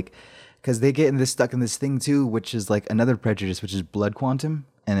because they get stuck in this thing too, which is like another prejudice, which is blood quantum,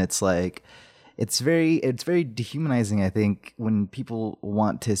 and it's like. It's very dehumanizing, I think, when people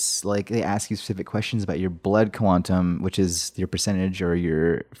want to like they ask you specific questions about your blood quantum, which is your percentage or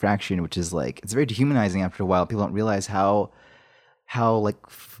your fraction, which is like it's very dehumanizing after a while. People don't realize how like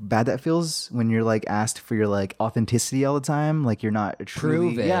bad that feels when you're like asked for your like authenticity all the time, like you're not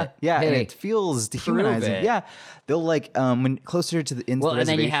truly Prove it. yeah and Hey, it feels dehumanizing. it. Yeah, they'll like when closer to the into Well, the and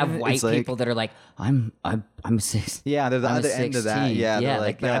then you have reservation, white it's like- people that are like, I'm 6. Yeah, they're the I'm a other end of that. 16. Yeah, they're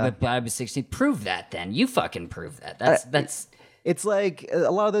like, like, but I'm 16. Prove that then. You fucking prove that. That's It's like a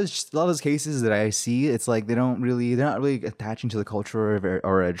lot of those cases that I see. It's like they're not really attaching to the culture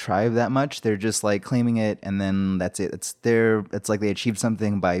or a tribe that much. They're just like claiming it, and then that's it. It's like they achieved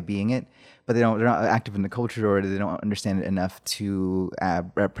something by being it, but they're not active in the culture, or they don't understand it enough to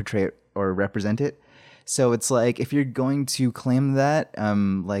portray it or represent it. So it's like if you're going to claim that,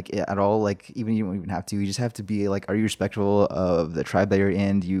 like at all, like even you don't even have to. You just have to be like, are you respectful of the tribe that you're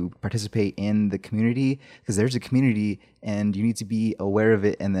in? Do you participate in the community? Because there's a community, and you need to be aware of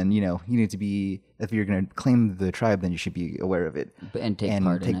it. And then you need to be, if you're going to claim the tribe, then you should be aware of it and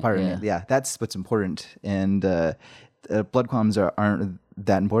take part in it. Yeah, that's what's important. And blood qualms aren't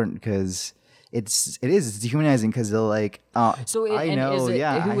that important because. It's dehumanizing because they're like, so. I know, is it,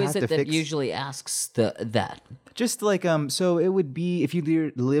 yeah. Who I is have it to that fix. usually asks that? Just like so it would be if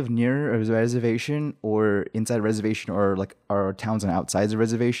you live near a reservation or inside a reservation or like our towns on outsides of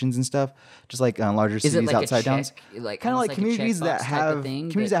reservations and stuff, just like larger Is cities it like outside a towns, check, like kind of almost like like a communities checkbox that type of have thing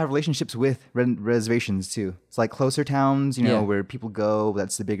communities that have relationships with reservations too. It's like closer towns, Yeah. where people go.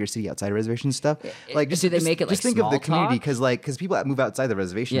 That's the bigger city outside of reservation stuff. Like do they make it just like think of the small community talk? because people that move outside the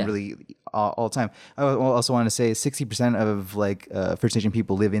reservation Yeah. really all the time. I also want to say 60% of like First Nation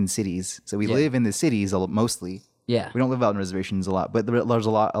people live in cities, so we Yeah. live in the cities mostly. Yeah. We don't live out in reservations a lot, but there's a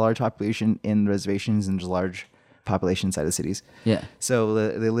large population in reservations and there's a large population inside of cities. Yeah. So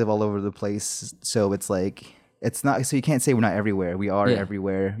they live all over the place. So it's like it's not. So you can't say we're not everywhere. We are Yeah.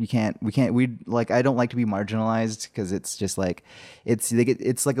 everywhere. We can't. We like. I don't like to be marginalized because it's just like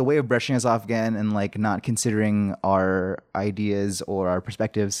it's like a way of brushing us off again and like not considering our ideas or our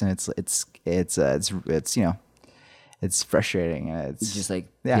perspectives. And it's it's frustrating. And it's Just like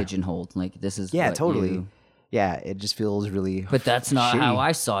yeah. pigeonholed. Like this is Yeah, what totally. you- Yeah, it just feels really. But that's not shitty. how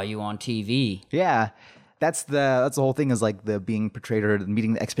I saw you on TV. Yeah, that's the whole thing is like the being portrayed or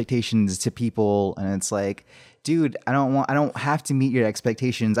meeting the expectations to people, and it's like, dude, I don't have to meet your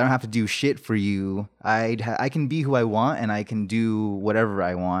expectations. I don't have to do shit for you. I can be who I want, and I can do whatever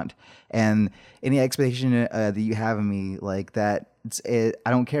I want. And any expectation that you have of me like that, I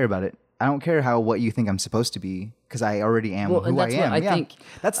don't care about it. I don't care what you think I'm supposed to be because I already am Well, who and that's I what am. I Yeah. think.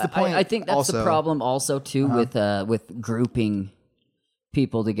 That's the point. I think that's also. the problem also too with grouping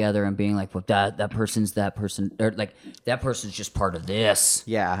people together and being like, well, that person's that person, or like that person's just part of this.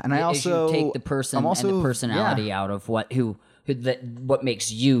 Yeah, and I Is also you take the person I'm also, and the personality yeah. out of what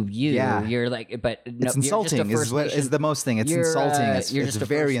makes you. Yeah. You're like, but no, It's you're just a insulting. First Is Nation- the most thing. It's you're, insulting. You're It's just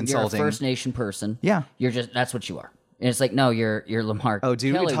very insulting. You're a First Nation person. Yeah. That's what you are. And it's like, no, you're Lamar. Oh,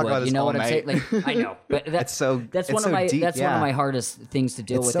 dude, we Kellywood. talk about this You know all what I'm night. saying? Like, I know, but that's it's one so of my deep, one yeah. of my hardest things to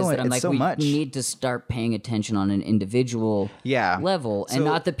deal It's with so- is that I'm it's like, so we much. need to start paying attention on an individual Yeah. level, and So-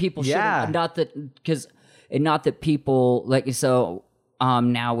 not that people yeah. should, not that people like so.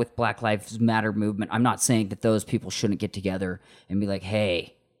 Now with Black Lives Matter movement, I'm not saying that those people shouldn't get together and be like,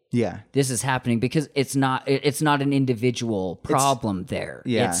 hey, Yeah. this is happening, because it's not an individual problem there.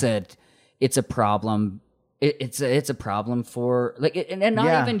 yeah. It's a problem. It's a problem for like, and not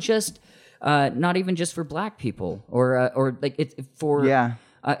Yeah. even just for Black people or like it's for Yeah.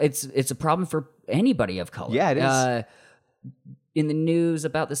 it's a problem for anybody of color. Yeah, it is. In the news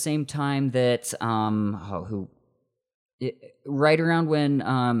about the same time that right around when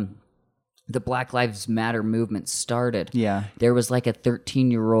the Black Lives Matter movement started. Yeah. There was like a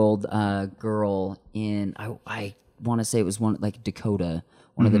 13-year-old girl in, I want to say it was one like Dakota,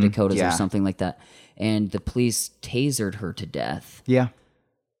 one of the Dakotas Yeah. or something like that. And the police tasered her to death. Yeah.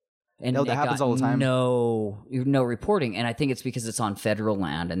 And No, that it happens got all the time. No reporting, and I think it's because it's on federal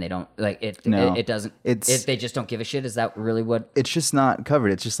land, and they don't like it. No. It doesn't. It's- they just don't give a shit. Is that really what? It's just not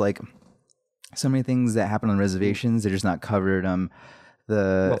covered. It's just like so many things that happen on reservations. They're just not covered.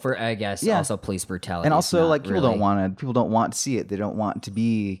 Well, for I guess Yeah. also police brutality, And is also not like people really- don't want to. People don't want to see it. They don't want to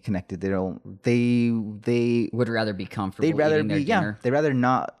be connected. They would rather be comfortable. they'd rather eating their be dinner. they'd rather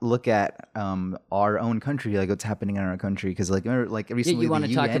not look at our own country, like what's happening in our country, because like remember, like recently wanna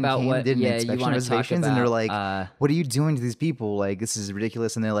the talk UN about came what- and did an yeah, you inspection wanna of talk reservations, and they're about, like, what are you doing to these people? Like this is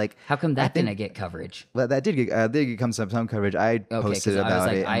ridiculous. And they're like, How come I that think- didn't get coverage? Well, that did get some coverage. I Okay, posted 'cause I was about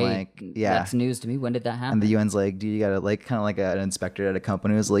like, it, and like yeah. that's news to me. When did that happen? And the UN's like, do you gotta like kind of like an inspector at a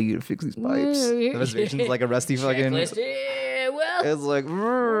company was like, you gotta fix these pipes. The reservation's like a rusty fucking. Checklist. Yeah, well, It's like,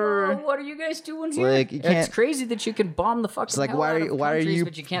 what are you guys doing here? like, you It's can't- crazy that you can bomb the fucking like, hell why out are of you- why are countries, you-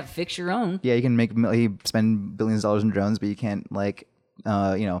 but you can't fix your own. yeah, you can you spend billions of dollars in drones, but you can't like,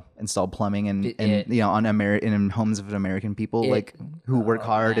 install plumbing and on in homes of American people like who work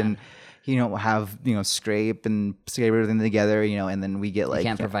hard man. and have scrape everything together, and then we get like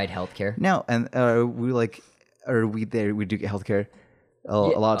Can't provide health care. no, and we do get healthcare a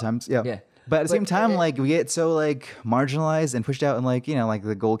lot of times, yeah. yeah. But at the same time, like we get so like marginalized and pushed out, and like like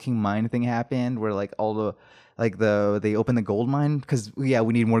the Gold King mine thing happened, where like all the they opened the gold mine because we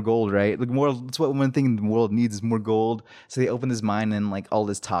need more gold, right? Like more, it's what one thing the world needs is more gold. So they opened this mine and like all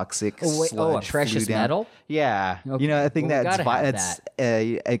this toxic sludge a flew precious down. metal? Yeah, Okay. I think Well, we that's gotta have that's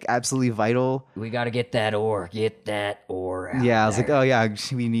like absolutely vital. We got to get that ore. Get that ore out. Yeah, I was like, there. oh yeah,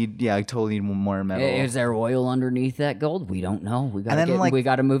 we need I totally need more metal. Is there oil underneath that gold? We don't know. We got And then, like-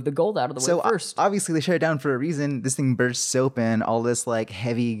 to move the gold out of the So way first. obviously they shut it down for a reason. This thing bursts open. All this like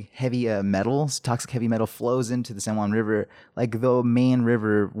heavy metals, toxic heavy metal flows into the San Juan River, like the main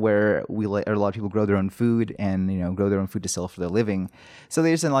river where a lot of people grow their own food and grow their own food to sell for their living. So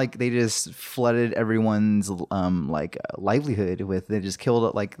they just flooded everyone's livelihood with. They just killed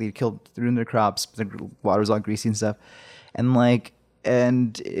through their crops. The water was all greasy and stuff, and no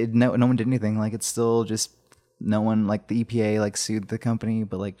one did anything. Like it's still just. No one, like the EPA, sued the company,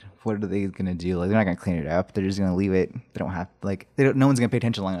 but what are they gonna do? Like they're not gonna clean it up. They're just gonna leave it. They don't have no one's gonna pay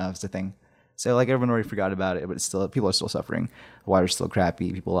attention long enough. Is the thing. So everyone already forgot about it, but it's still people are still suffering. The water's still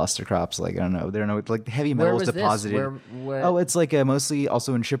crappy. People lost their crops. I don't know. They don't know. Heavy Where metals was this? deposited. Where- Oh, it's mostly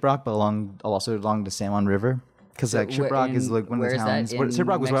also in Shiprock, but along the San Juan River. Because Shiprock is one of where the is that? towns. In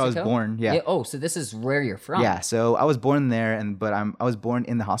Shiprock was where I was Mexico? born. Yeah. Oh, so this is where you're from. Yeah, so I was born there, I was born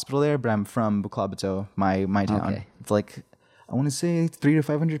in the hospital there, but I'm from Buklabato, my town. Okay. It's I want to say 300 to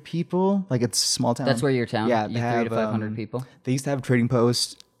 500 people. It's a small town. That's where your town. Yeah, you they 300 have to 500 people. They used to have a trading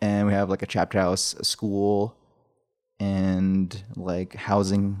post, and we have a chapter house, a school, and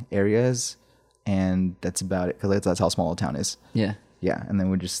housing areas, and that's about it. Because that's how small the town is. Yeah. Yeah, and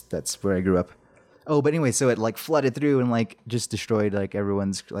then that's where I grew up. Oh, but anyway, so it flooded through and just destroyed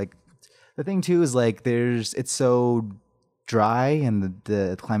everyone's the thing too is it's so dry and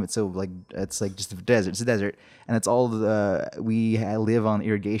the climate's so it's just a desert. It's a desert, and it's all we live on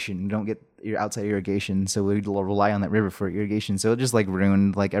irrigation. We don't get outside irrigation, so we rely on that river for irrigation. So it just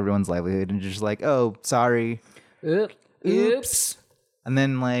ruined everyone's livelihood and just oh sorry, Oops. and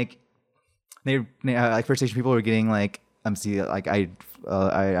then First Nation people were getting I'm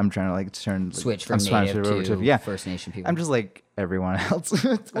trying to turn Switch I'm from trying to native switch over to First Nation people. I'm just everyone else.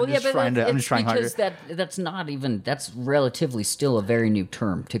 Well, I'm just trying harder. because that's not even that's relatively still a very new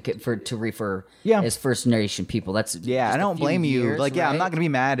term to refer Yeah. as First Nation people. That's Yeah, just I a don't few blame you. years, I'm right? not gonna be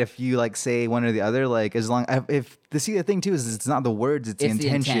mad if you say one or the other. As long if the thing too is it's not the words, it's the It's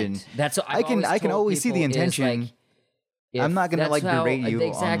intention. intent. That's what I can told always see the people is, intention. if I'm not gonna, that's how- berate you on,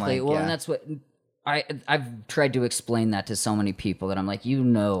 exactly. Well, yeah. and that's what I've tried to explain that to so many people that I'm like, Yeah,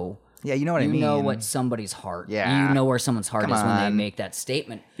 you know what I mean. You know what somebody's heart. Yeah. You know where someone's heart Come is when they on. make that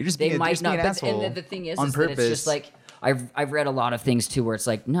statement. You're just they being- might just not. being an But asshole and the thing is on that it's just purpose. I've read a lot of things too where it's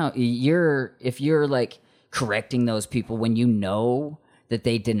no, if you're correcting those people when you know that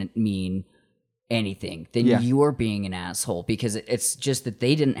they didn't mean anything, then Yeah. you're being an asshole because it's just that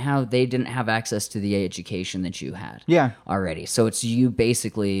they didn't have access to the education that you had. Yeah. Already. So it's you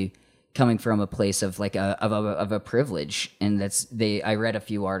basically coming from a place of of a privilege, and I read a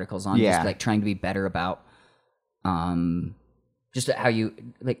few articles on Yeah. just trying to be better about just how you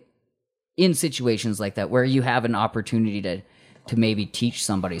in situations like that where you have an opportunity to maybe teach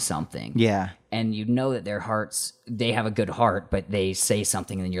somebody something. Yeah. And you know that their hearts, they have a good heart, but they say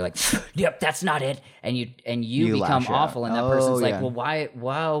something and then you're like, yep, that's not it. And you You become lash out. awful. And that Oh, person's like, yeah. well, why,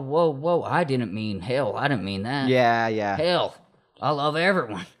 wow, whoa, I didn't mean hell. I didn't mean that. Yeah. Hell, I love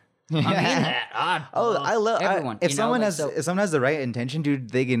everyone. I mean that. I love everyone. If you know, someone like, has so- if someone has the right intention, dude,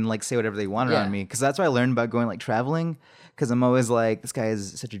 they can like say whatever they want Yeah. around me. Because that's what I learned about going like traveling. Because I'm always like, this guy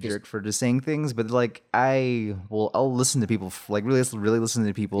is such a jerk for just saying things. But like, I'll listen to people, like really listen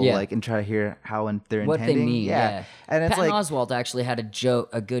to people, Yeah. like and try to hear how they're what intending. they mean, yeah. And it's Patton like Oswalt actually had a good joke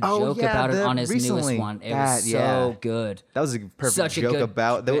Oh, yeah, about it on his recently. newest one. It That, was yeah. so good. that was a perfect Such a joke good-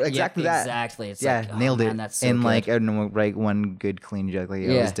 about yeah, exactly that. exactly. It's yeah, like, oh, nailed man, it. that's so and like good. I don't know, right, one good clean joke like he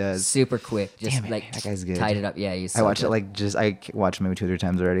always does. super quick. Just Damn it, like that guy's good. tied it up. Yeah, he's. I So watched good. it like I watched it maybe 2 or 3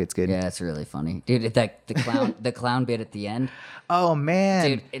 times already. It's good. Yeah, it's really funny, dude. That the clown, the clown bit at the end, Oh man.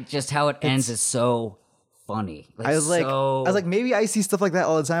 dude. It just how it ends is so funny. Like, I was like, maybe I see stuff like that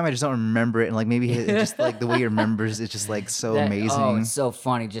all the time. I just don't remember it, and like maybe it just like the way he remembers, it's just like so amazing. Oh, it's so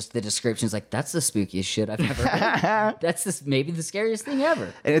funny. Just the description's like, that's the spookiest shit I've ever heard. That's maybe the scariest thing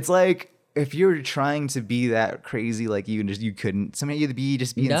ever. And it's like if you're trying to be that crazy, like you couldn't. Somebody you'd be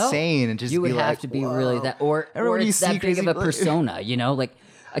just be No, insane and just you would be have like, to be "Whoa." really that, or Everyone you it's see that big crazy, of a like- persona, you know, like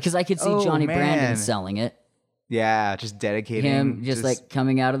because I could see Oh, Johnny Brandon man. selling it. Yeah, just dedicating Him just like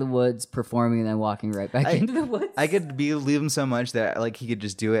coming out of the woods, performing, and then walking right back into the woods. I could believe him so much that like he could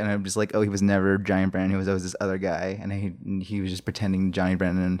just do it, and I'm just like, oh, he was never Johnny Brandon. He was always this other guy, and he was just pretending Johnny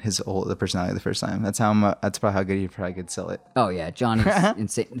Brandon and the personality the first time. That's that's probably how good he probably could sell it. Oh yeah, Johnny's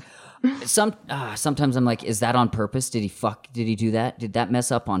insane. Sometimes I'm like, is that on purpose? Did he do that? Did that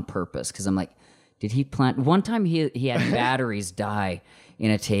mess up on purpose? Because I'm like, did he plant? One time he had batteries die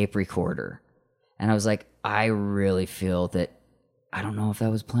in a tape recorder, and I was like, I really feel that. I don't know if that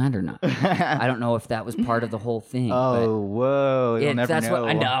was planned or not. I don't know if that was part of the whole thing. Oh, whoa! You'll never that's know. what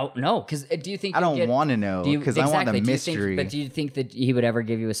I know. No, because do you think I you'll don't get- want to know do you- because I want the exactly, do you think- mystery. but do you think that he would ever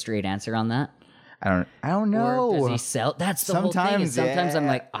give you a straight answer on that? I don't know. Or does he sell? That's the whole thing. Is Sometimes, sometimes I'm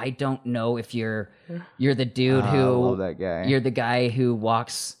yeah. like, I don't know if you're the dude I who love that guy. You're the guy who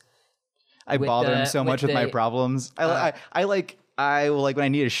walks. I with bother the- him so with much with my the- problems. I will like when I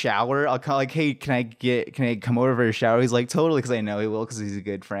need a shower, I'll call like, hey, can I come over for a shower? He's like, totally, because I know he will, because he's a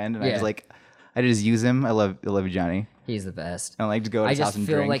good friend, and Yeah. I just use him. I love you, Johnny. He's the best. I like to go to I his house just and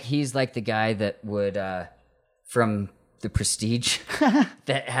feel drink. like he's like the guy that would from The Prestige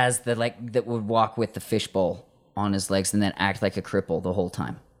that has that would walk with the fishbowl on his legs and then act like a cripple the whole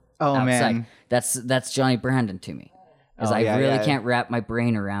time. Oh, outside. man. That's Johnny Brandon to me. Because Oh, I yeah, really yeah. can't wrap my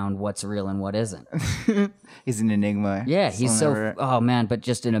brain around what's real and what isn't. He's an enigma. Yeah, he's so never- oh man, but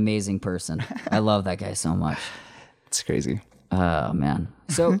just an amazing person. I love that guy so much. It's crazy. Oh man.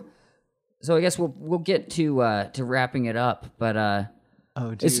 So I guess we'll get to wrapping it up, but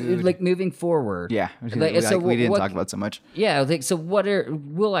Oh, dude. it's like moving forward. Yeah, Like, so we didn't what- talk about so much. Yeah, like so.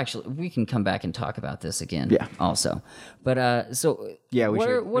 We can come back and talk about this again. Yeah. Also, but so Yeah, we what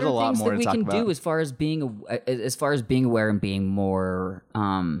should. Are, what There's a are lot things more that to we talk can about. do as far as being aware and being more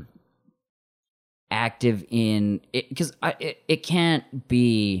active in it? Because it can't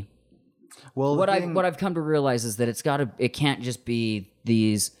be. Well, What I've come to realize is that it can't just be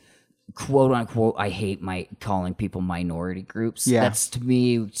these quote unquote, I hate calling people minority groups. Yeah. That's to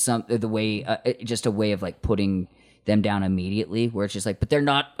me the way just a way of like putting them down immediately, where it's just like, but they're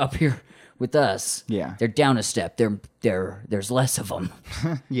not up here with us. Yeah. They're down a step. There's less of them.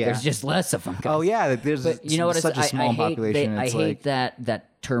 Yeah. There's just less of them. Oh yeah, like, there's But you know what? such a small population. I It's hate like,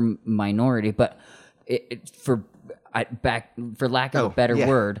 that term minority, but for lack of a better yeah,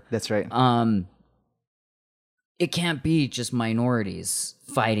 word, That's right. it can't be just minorities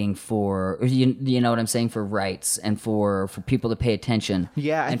fighting for you know what I'm saying, for rights and for people to pay attention.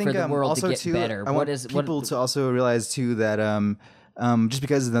 Yeah, I and think for the world also to get too, better. I want people to also realize too that just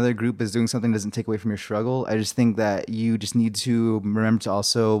because another group is doing something doesn't take away from your struggle. I just think that you just need to remember to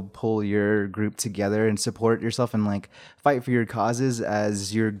also pull your group together and support yourself and like fight for your causes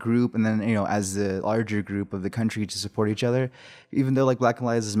as your group, and then as the larger group of the country to support each other. Even though like Black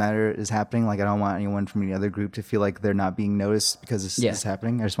Lives Matter is happening, like I don't want anyone from any other group to feel like they're not being noticed because this is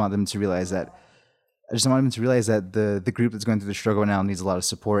happening. I just want them to realize that. The group that's going through the struggle now needs a lot of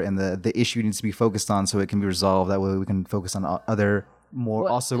support, and the issue needs to be focused on so it can be resolved. That way we can focus on other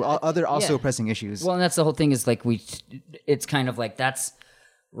pressing issues. Well, and that's the whole thing is like it's kind of like that's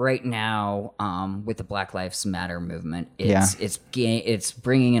right now with the Black Lives Matter movement. It's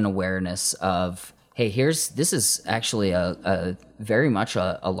bringing an awareness of, hey, this is actually a very much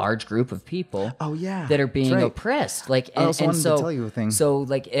a large group of people. Oh, yeah. that are being That's right. oppressed. Like, I also wanted to so, tell you a thing. So,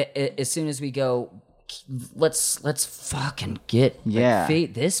 like, as soon as we go, let's fucking get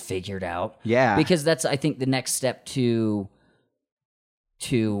this figured out. Yeah. Because that's, I think, the next step to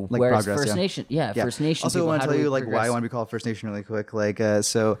Like where's progress, First yeah. Nation. Yeah, First Nation. Also, I people, want how to do tell you we like why I progress? want to be called First Nation really quick.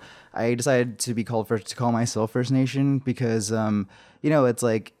 So I decided to call myself First Nation because it's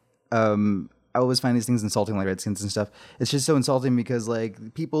like I always find these things insulting, like Redskins and stuff. It's just so insulting because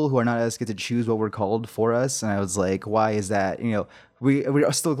like people who are not us get to choose what we're called for us, and I was like, why is that?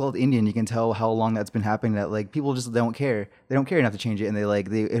 We're still called Indian. You can tell how long that's been happening. That like people just don't care. They don't care enough to change it, and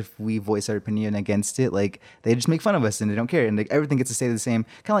they if we voice our opinion against it, like they just make fun of us and they don't care, and like, everything gets to stay the same.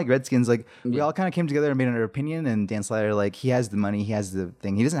 Kind of like Redskins. Like we all kind of came together and made our opinion. And Dan Snyder, like he has the money, he has the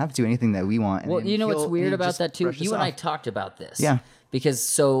thing. He doesn't have to do anything that we want. Well, and you know what's he'll- weird he about just that too? brushes You and I off. talked about this. Yeah.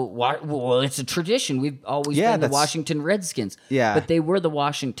 Because it's a tradition. We've always Yeah, been the that's- Washington Redskins. Yeah. But they were the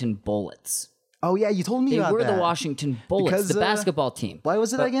Washington Bullets. Oh yeah, you told me They about were that. the Washington Bullets, Because, the basketball team. Why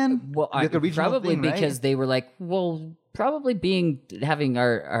was it again? Well, Like a regional probably thing, right? because they were like, well, probably having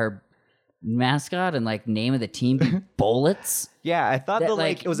our mascot and like name of the team be Bullets. Yeah, I thought That,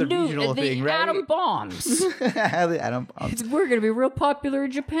 it was a new- regional the thing, right? Atom bombs. The atom bombs. We're gonna be real popular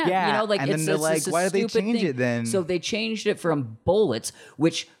in Japan. Yeah, like and then it's, they're it's like, just a why did they stupid change thing. it then? So they changed it from Bullets,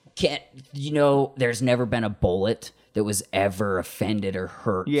 which can't. There's never been a bullet that was ever offended or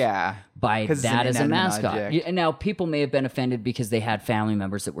hurt. Yeah, By 'Cause it's that an as a inanimate mascot. object. And now people may have been offended because they had family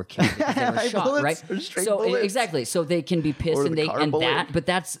members that were killed because they were shot, Bullets right? or straight So bullets. exactly. So they can be pissed Or and the they car and bullet. that, but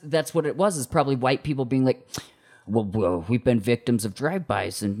that's what it was. Is probably white people being like, well, we've been victims of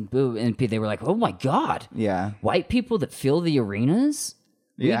drive-bys and boo, and they were like, oh my god, Yeah. white people that fill the arenas,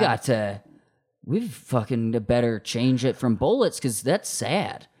 Yeah. we fucking better change it from Bullets because that's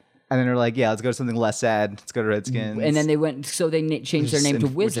sad. And then they're like, yeah, let's go to something less sad. Let's go to Redskins. And then they went, so they changed their name to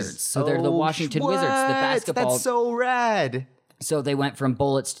Which is- Wizards. So they're the Oh, Washington Wizards, the what? basketball. That's so rad. So they went from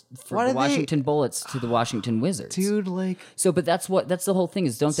Bullets, Why from the did they- Washington Bullets to the Washington Wizards. Dude, like, So, but that's the whole thing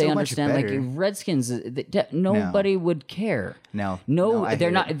is, don't So they much understand? Like better. Redskins, nobody would care. No, they're I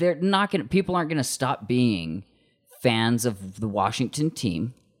hate not. it. They're not gonna. People aren't gonna stop being fans of the Washington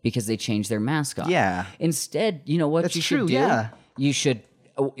team because they changed their mascot. Yeah. Instead, you know what That's you true, should do? yeah. You should.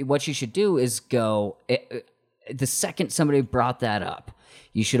 What you should do is go. The second somebody brought that up,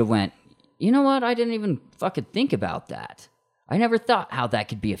 you should have went. You know what? I didn't even fucking think about that. I never thought how that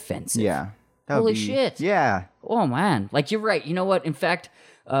could be offensive. yeah. That would Holy be- shit. Yeah. Oh man, like you're right. You know what? In fact,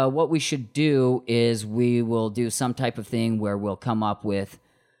 what we should do is we will do some type of thing where we'll come up with,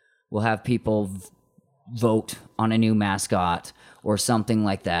 we'll have people vote on a new mascot or something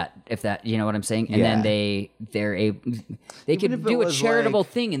like that. If that, you know what I'm saying, and then Yeah. they if could it do a was charitable like-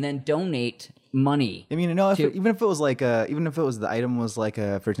 thing and then donate money. I mean, no, even if it was like even if it was the item was like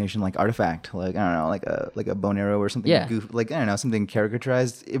a First Nation like artifact, like I don't know, like a bone arrow or something, Yeah. like I don't know, something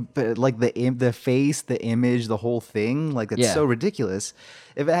caricaturized, but like the face, the image, the whole thing, like it's Yeah. so ridiculous.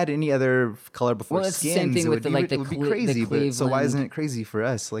 If it had any other color before Well, it's the skins, same thing it with would the- be, like the it would be Cle- the crazy. But so why Cleveland- isn't it crazy for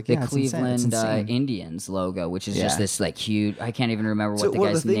us? Like The yeah, it's insane. It's Cleveland insane. Indians logo, which is just Yeah. this like huge. I can't even remember So what the one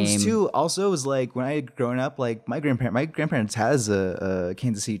of guy's the things name. too also was like when I had grown up, like my grandparents has a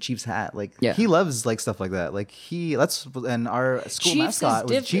Kansas City Chiefs hat. Like Yeah. he loves like stuff like that. Like and our school Chiefs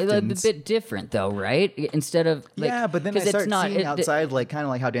mascot is was a Chieftains. bit different though, right? Instead of like, Yeah, but then I 'cause it's start not, seeing outside, like kind of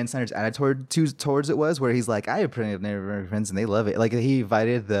like how Dan Snyder's attitude towards it was, where he's like, I have plenty of Native American friends and they love it. Like he invited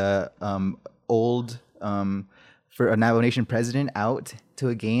the old for a Navajo Nation president out to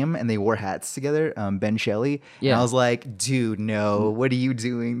a game, and they wore hats together. Ben Shelley. Yeah. And I was like, dude, no, what are you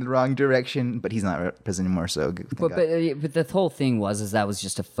doing? The wrong direction. But he's not president anymore, so thank God. But the whole thing was that was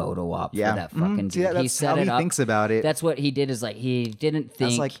just a photo op Yeah. for that Mhm. fucking See, dude. that's how he thinks about it. That's what he did. Is like he didn't think. I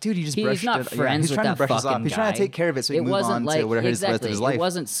was like, dude, you just he's brushed not it. Yeah, friends he's with trying to that brush us fucking off. He's trying to guy. take care of it so he It can move wasn't on to like whatever his rest of his life. It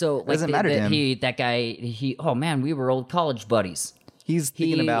wasn't so like doesn't matter to him. that guy. He oh man, we were old college buddies. He's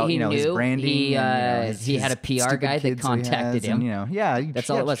thinking about he his knew. branding. He, and, he his had a PR stupid guy that kids he contacted has, him. And, That's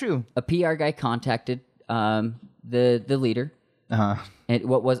all it was. True. A PR guy contacted the leader. Uh-huh. And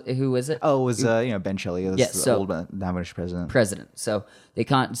who was it? Oh, it was Ben Shelley, the so- old Navajo Nation president. President. So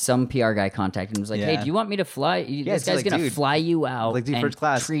some PR guy contacted him and was like, "Hey, Yeah. do you want me to fly? This it's guy's like, gonna dude, fly you out like, do and first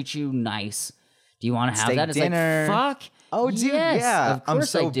class. treat you nice. Do you want to have Steak that?" It's dinner. like, "Fuck, Oh, dude, yes, yeah. of I'm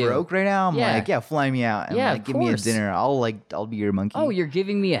course I so do." broke right now. I'm Yeah. like, yeah, fly me out and Yeah, like of give me a course. dinner. I'll be your monkey. Oh, you're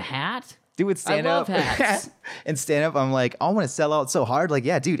giving me a hat? do it stand love up. hats. And stand up, I'm like, I want to sell out so hard. Like,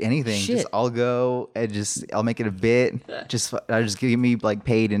 yeah, dude, anything. Shit. Just I'll go and I'll make it a bit. I'll just give me like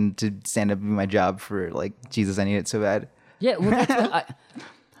paid and to stand up and do my job for like Jesus. I need it so bad. Yeah, well, that's what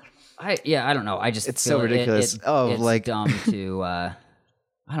I don't know. I just It's feel so ridiculous. It's Like- dumb to. I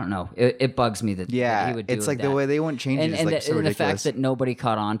don't know. It bugs me that Yeah, he would do it's like that. the way they won't change it is like so and the fact ridiculous. that nobody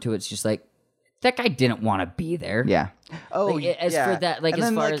caught on to it's just like that guy didn't want to be there. Yeah. Oh, Like, as yeah. for that, like, And as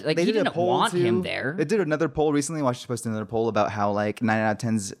then, far as, like, they he did a didn't poll, want him too. there. They did another poll recently. Watched posted another poll about how like 9 out of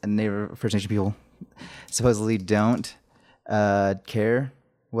 10's Native First Nation people supposedly don't care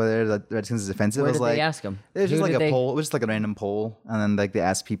whether the Redskins is offensive. Where It was did like, they ask him? It was Who just like did a they- poll. It was just like a random poll, and then like they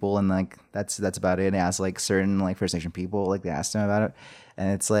asked people, and like that's about it. And they asked like certain like First Nation people, like they asked them about it,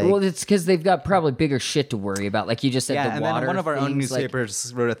 and it's like Well, it's because they've got probably bigger shit to worry about. Like you just said, yeah. the And water then one of our own things, like-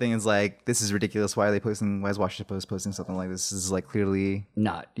 newspapers wrote a thing. Is like, this is ridiculous. Why are they posting? Why is Washington Post posting something like this? This is like clearly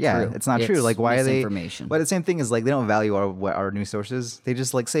not yeah, true. it's not true. Like, why are they? misinformation? But the same thing is like they don't value our news sources. They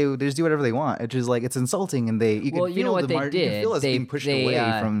just like say they just do whatever they want. It's just like it's insulting, and they you can Well, feel you know what the they you did? can feel us being pushed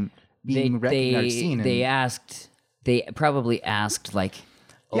away from being recognized, seen. And, They probably asked like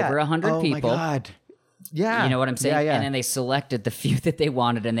over 100 oh people. my god. Yeah, You know what I'm saying? Yeah, yeah. And then they selected the few that they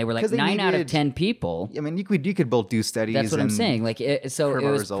wanted, and they were like 'Cause they 9 out of needed- 10 people. I mean, you could both do studies. That's what I'm and- saying. Like, so curve it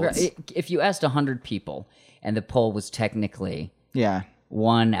our was. results. If you asked 100 people, and the poll was technically Yeah,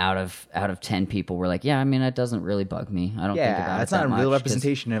 1 out of 10 people were like, yeah, I mean, that doesn't really bug me. I don't think about yeah. it That's that not a real much, 'cause-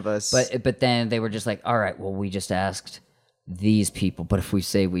 representation of us. But then they were just like, all right, well, we just asked these people, but if we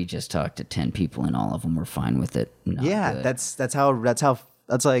say we just talked to 10 people and all of them were fine with it, not yeah, good. that's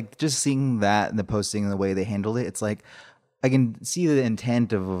like just seeing that and the posting and the way they handled it. It's like I can see the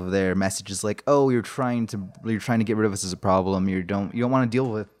intent of their messages. Like, oh, you're trying to get rid of us as a problem. You don't want to deal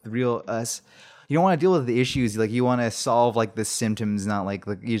with the real us. You don't want to deal with the issues. Like, you want to solve like the symptoms, not like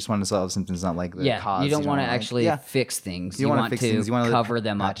you just want to solve symptoms, not like the yeah, cause. you don't want to like- actually yeah. fix things. You You wanna want fix to things. You wanna cover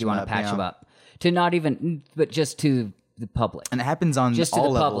them up. patch You them want up, to patch yeah. them up. To not even, but just to the public. And it happens on Just to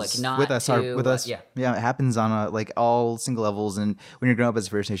all the levels public, not with us. to, With us, yeah. It happens on like all single levels. And when you're growing up as a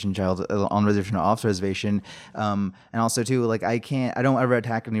First Nation child on reservation or off reservation, and also too, like I don't ever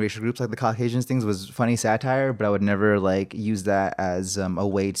attack any racial groups. Like the Caucasians things was funny satire, but I would never like use that as a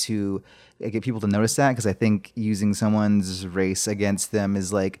way to get people to notice that, because I think using someone's race against them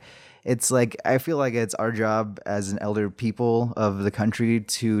is like. It's like I feel like it's our job as an elder people of the country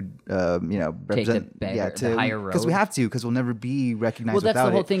to represent the higher because we road. have to, because we'll never be recognized Well, that's without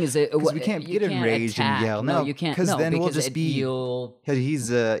the whole it. thing. Is that 'Cause we can't you get enraged attack. and yell. No, you can't. because No, then we'll because just be. You'll.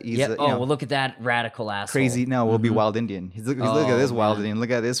 He's Yeah. a, Well, look at that radical asshole. crazy. No, we'll be wild Indian. Look at this wild Indian. Look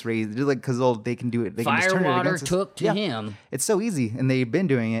at this race. Just like because they can do it. They can just turn it Firewater against us. took to Yeah. him. It's so easy, and they've been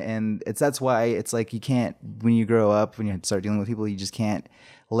doing it, and that's why it's like you can't, when you grow up, when you start dealing with people, you just can't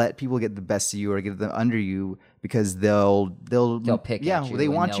let people get the best of you or get them under you, because they'll pick yeah, at you they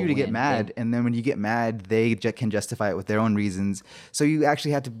and want they'll you to get win. mad, and then when you get mad, they can justify it with their own reasons. So you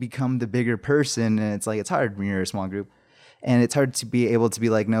actually have to become the bigger person, and it's like it's hard when you're a small group. And it's hard to be able to be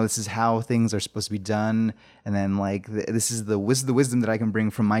like, no, this is how things are supposed to be done. And then like, this is the wisdom that I can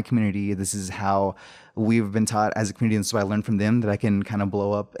bring from my community. This is how we've been taught as a community. And so I learned from them that I can kind of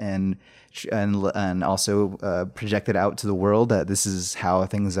blow up and also project it out to the world, that this is how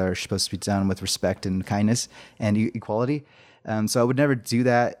things are supposed to be done with respect and kindness and equality. So I would never do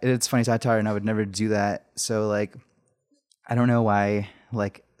that. It's funny satire, and I would never do that. So like, I don't know why,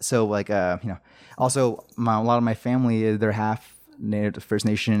 like, so like, also a lot of my family, they're half Native First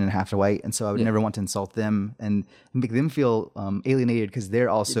Nation and half white, and so I would never want to insult them and make them feel alienated, because they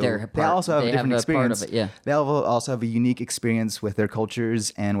also have a different experience. Part of it, yeah. They also have a unique experience with their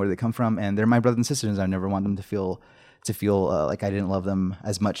cultures and where they come from, and they're my brothers and sisters. I never want them to feel like I didn't love them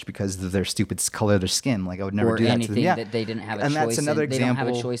as much because of their stupid color of their skin. Like I would never Or do that to anything them. Yeah. that they didn't have a and choice that's another in. They example.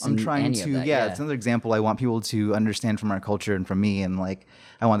 don't have a choice I'm in trying any to of that, it's another example I want people to understand from our culture and from me, and like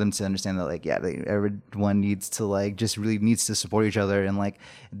I want them to understand that like everyone needs to like just really needs to support each other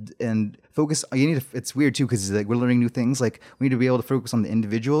and focus. It's weird too, because like we're learning new things. Like we need to be able to focus on the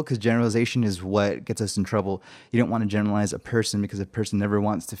individual, because generalization is what gets us in trouble. You don't want to generalize a person, because a person never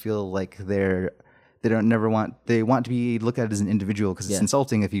wants to feel like they want to be looked at as an individual, because it's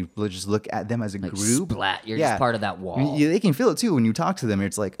insulting if you just look at them as a group. Splat, you're just part of that wall. I mean, they can feel it too when you talk to them.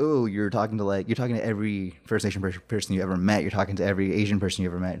 It's like, oh, you're talking to every First Nation person you ever met. You're talking to every Asian person you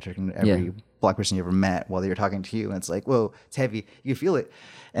ever met. You're talking to every Black person you ever met while they're talking to you. And it's like, whoa, it's heavy. You can feel it.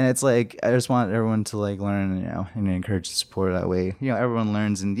 And it's like, I just want everyone to like learn, and encourage the support that way. Everyone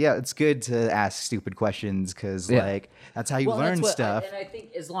learns, and it's good to ask stupid questions, because like that's how you learn stuff. And I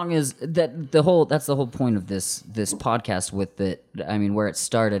think as long as that's the whole point of this podcast with it. I mean, where it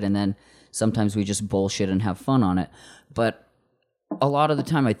started, and then sometimes we just bullshit and have fun on it. But a lot of the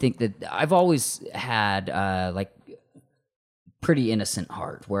time, I think that I've always had like pretty innocent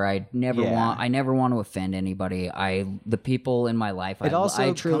heart where I never want to offend anybody. The people in my life, It also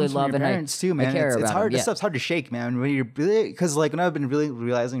I truly comes from love your and parents I too, man. care It's about hard. them. This stuff's hard to shake, man. When you're because like when I've been really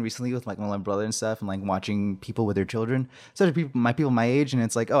realizing recently with like my brother and stuff, and like watching people with their children, especially people my age, and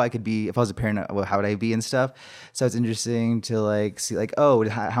it's like, oh, I could be if I was a parent, how would I be and stuff. So it's interesting to like see like, oh,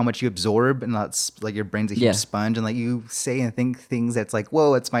 how much you absorb, and that's like your brain's a huge sponge, and like you say and think things that's like,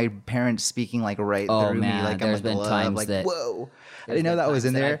 whoa, it's my parents speaking like right through me, like there's I'm been like, times like that whoa. I didn't know that was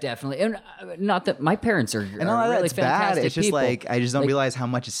in there. Definitely, and not that my parents are And all really that's bad. fantastic It's just people. like I just don't realize how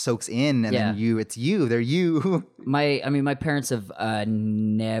much it soaks in, and then they're you. My parents have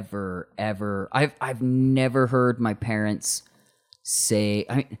never ever. I've never heard my parents say.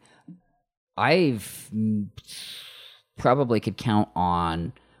 I've probably could count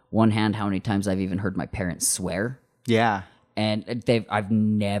on one hand how many times I've even heard my parents swear. Yeah, and I've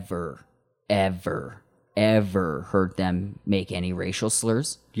never ever heard them make any racial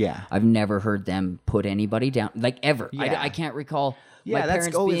slurs. Yeah. I've never heard them put anybody down, like ever. Yeah. I can't recall yeah, my that's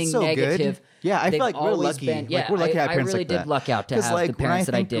parents always being so negative. Good. Yeah, I They've feel like we're always lucky. been- Like we're lucky to have I parents really like did that. luck out to 'Cause, have like, the when I parents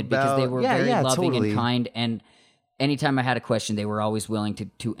that I think did because they about- were yeah, very yeah, loving totally. and kind, and anytime I had a question, they were always willing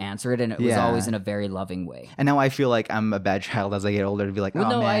to answer it, and it was Yeah. always in a very loving way. And now I feel like I'm a bad child as I get older to be like, Well, oh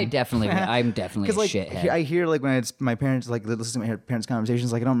no, man. I'm definitely a like shithead. I hear like when it's my parents like listen to my parents'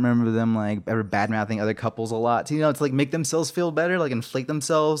 conversations, like I don't remember them like ever bad mouthing other couples a lot. So, you know, to like make themselves feel better, like inflate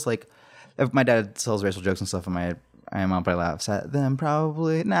themselves. Like if my dad tells racial jokes and stuff, and my mom probably laughs at them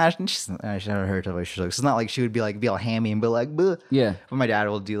probably. Nah, I should never heard of racial jokes. It's not like she would be all hammy and be like, bleh. Yeah. But my dad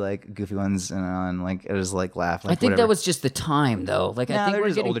will do like goofy ones and like it was like laugh. Like, I think whatever. that was just the time, though. Like I think they're we're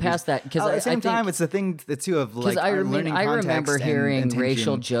just getting older past dudes. that because at the same I think, time, it's the thing too of like I learning remember context hearing and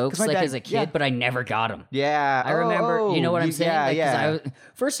racial intention. jokes 'Cause my like dad- as a kid, but I never got them. Yeah, I remember. You know what I'm saying? Yeah, Like, 'cause yeah.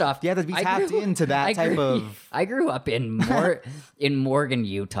 First off, You have to be tapped into that type of. I grew up in Morgan,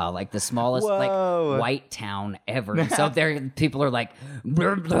 Utah, like the smallest Whoa. like white town ever. And so there, people are like,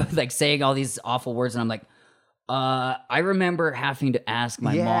 like saying all these awful words, and I'm like. I remember having to ask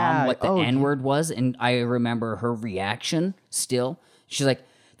my mom what the N-word was, and I remember her reaction still. She's like,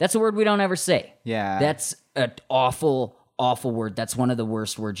 that's a word we don't ever say. Yeah. That's an awful, awful word. That's one of the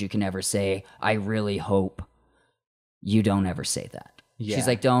worst words you can ever say. I really hope you don't ever say that. Yeah. She's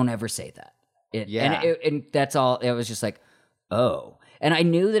like, don't ever say that. Yeah. And that's all. It was just like, oh. And I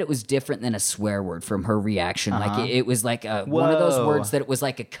knew that it was different than a swear word from her reaction. Like it was like one of those Whoa. words that it was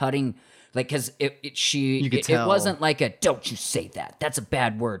like a cutting, like because it wasn't like a don't you say that. That's a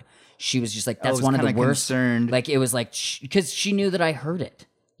bad word. She was just like that's was one of the kinda worst. concerned. Like it was like because she knew that I heard it.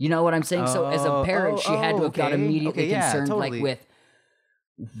 You know what I'm saying? So as a parent, she had to have got immediately concerned, totally. like with.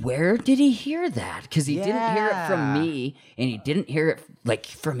 Where did he hear that? Because he didn't hear it from me, and he didn't hear it like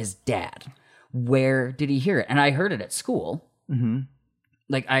from his dad. Where did he hear it? And I heard it at school. Mm-hmm.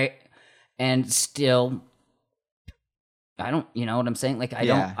 Like and still, I don't. You know what I'm saying? Like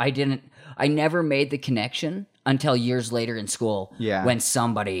I never made the connection until years later in school. Yeah. When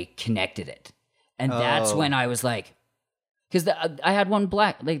somebody connected it, and that's when I was like. Because I had one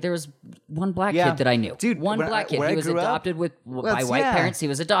black, like there was one black kid that I knew. Dude, one when black kid. when He I was grew up, adopted by white yeah. parents. He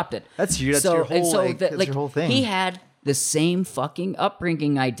was adopted. That's your whole, that's your whole thing. He had the same fucking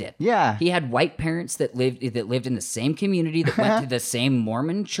upbringing I did. Yeah. He had white parents that lived in the same community, that went to the same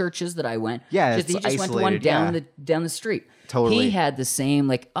Mormon churches that I went. Yeah, Just, he it's just went to one isolated, down the street. Totally. He had the same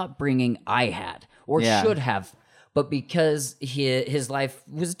like upbringing I had, or should have. But because his life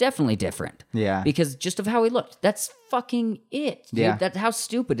was definitely different. Yeah. Because just of how he looked. That's fucking it. Dude. Yeah. How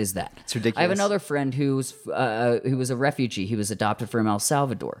stupid is that? It's ridiculous. I have another friend who was a refugee. He was adopted from El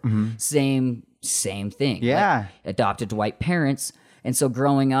Salvador. Same thing. Mm-hmm. Yeah. Like, adopted to white parents. And so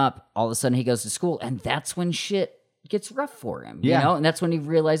growing up, all of a sudden he goes to school, and that's when shit gets rough for him. Yeah. You know? And that's when he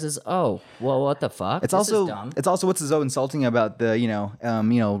realizes, oh, well, what the fuck? It's This is also dumb. it's also what's so insulting about the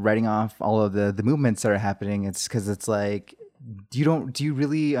writing off all of the movements that are happening. It's because it's like do you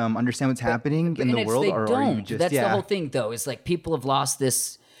really understand what's happening in the world, They or don't. are you just That's the whole thing, though. Is like people have lost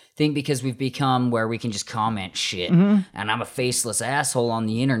this thing because we've become where we can just comment shit, and I'm a faceless asshole on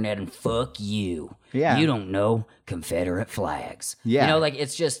the internet, and fuck you. Yeah. You don't know Confederate flags. Yeah. You know, like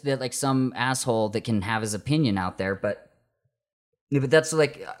it's just that like some asshole that can have his opinion out there, but that's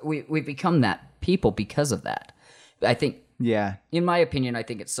like we've become that people because of that. I think, Yeah. in my opinion, I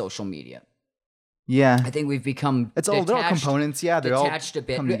think it's social media. Yeah. I think we've become It's all they're all detached- components. Yeah, they're all detached a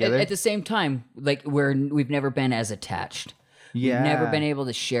bit. come together. At the same time, like we've never been as attached. Yeah. We've never been able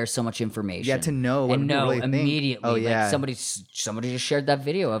to share so much information. Yeah, to know what and people know really think. immediately. Oh, yeah. Like somebody just shared that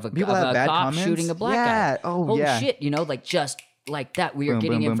video of a People have bad cop comments? shooting a black Yeah. guy. Oh, Holy yeah. shit! You know, like just like that, we are Boom,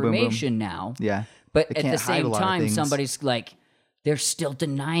 getting boom, boom, boom, boom. information now. Yeah. But They at the can't hide a same lot of time, things. somebody's like, they're still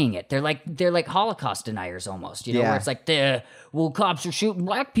denying it. They're like Holocaust deniers almost, you know, Yeah. where it's like cops are shooting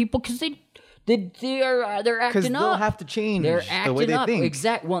black people because they're Because acting they'll up. have to change They're the acting way they up. think.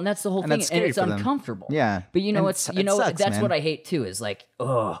 Exactly. Well, and that's the whole And thing, that's and scary it's for them. uncomfortable. Yeah. But you know, And it's it you know sucks, that's man. what I hate too. Is like,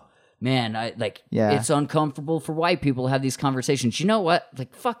 oh man, Yeah. it's uncomfortable for white people to have these conversations. You know what?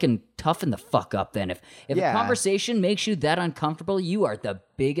 Like, fucking toughen the fuck up. Then if Yeah. a conversation makes you that uncomfortable, you are the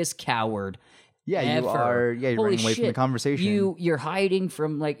biggest coward. Yeah, you ever. are. Yeah, you're Holy running away from the shit. conversation. You're hiding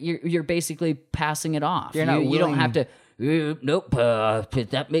from, like, you're basically passing it off. You're not you don't willing- have to. Nope,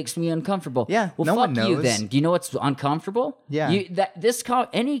 that makes me uncomfortable. Yeah, well, no fuck one you knows. then. Do you know what's uncomfortable? Yeah.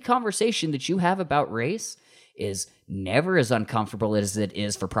 Any conversation that you have about race is never as uncomfortable as it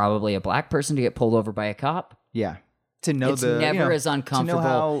is for probably a black person to get pulled over by a cop. Yeah. To know It's the never you know, as to know uncomfortable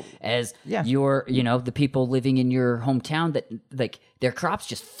how- as Yeah. the people living in your hometown that, like, their crops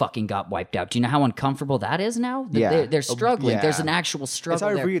just fucking got wiped out. Do you know how uncomfortable that is now? That Yeah. they're struggling. Yeah. There's an actual struggle. It's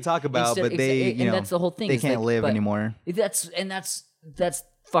hard there. for you to talk about, but they, and that's the whole thing. they is can't like, live but anymore. That's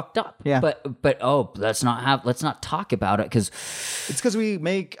fucked up. Yeah. But let's not talk about it because It's because we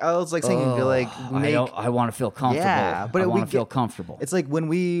make. I was like saying, I want to feel comfortable. Yeah, but I we want to feel get- comfortable. It's like when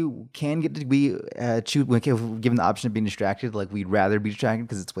we can get to choose when given the option of being distracted, like we'd rather be distracted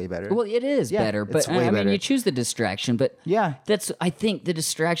because it's way better. Well, it is Yeah, better, it's but way I mean, better. you choose the distraction, but Yeah. I think the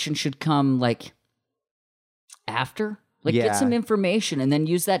distraction should come like after, like Yeah. get some information and then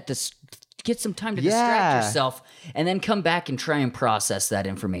use that get some time to distract Yeah. yourself and then come back and try and process that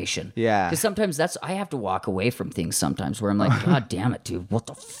information. Yeah. Because sometimes I have to walk away from things sometimes where I'm like, God damn it, dude, what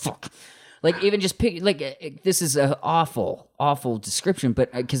the fuck? Like, even just pick, like, this is an awful description,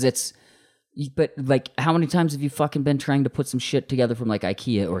 but but like, how many times have you fucking been trying to put some shit together from like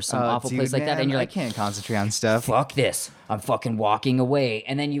IKEA or some awful Dude, place like that, man, and you're I like, can't concentrate on stuff. fuck this, I'm fucking walking away,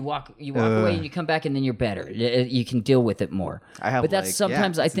 and then you walk away and you come back and then you're better. You can deal with it more. I but that's like,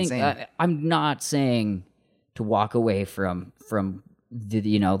 sometimes yeah, I it's think insane. I'm not saying to walk away from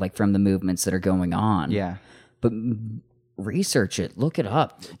the like from the movements that are going on. Yeah. but research it, look it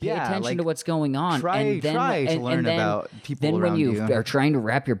up, pay Yeah, attention like, to what's going on, try and then to learn then, about people Then when around you you. are trying to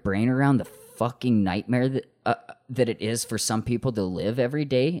wrap your brain around the fucking nightmare that it is for some people to live every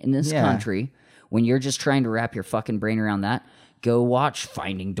day in this Yeah. country, when you're just trying to wrap your fucking brain around that, go watch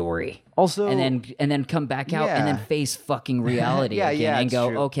Finding Dory. Also- and then come back out and then Yeah. face fucking reality Yeah, again yeah, and it's go,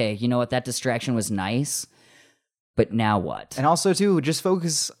 true. okay, you know what, that distraction was nice, but now what? And also too, just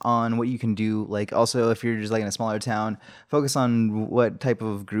focus on what you can do. Like also, if you're just like in a smaller town, focus on what type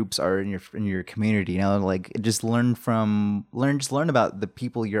of groups are in your community. You know, like just learn about the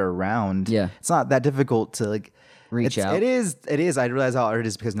people you're around. Yeah. it's not that difficult to like Reach out. It is. I realize how hard it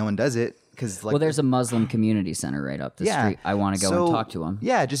is because no one does it. Because like, Well, there's a Muslim community center right up the street. I want to go and talk to them.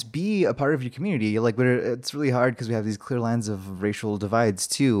 Yeah, just be a part of your community. Like, but it's really hard because we have these clear lines of racial divides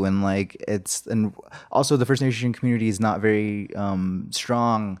too, and like and also the First Nation community is not very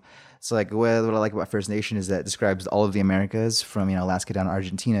strong. So like what I like about First Nation is that it describes all of the Americas from Alaska down to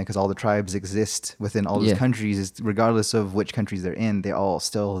Argentina, because all the tribes exist within all those Yeah. countries, regardless of which countries they're in. They're all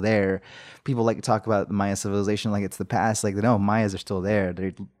still there. People like to talk about the Maya civilization like it's the past. Like no, Mayas are still there.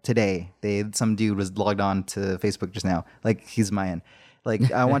 They're today. Some dude was logged on to Facebook just now. Like he's Mayan.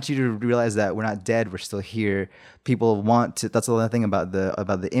 Like I want you to realize that we're not dead. We're still here. People want to. That's the other thing about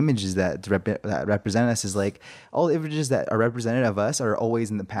the images that represent us is like all the images that are represented of us are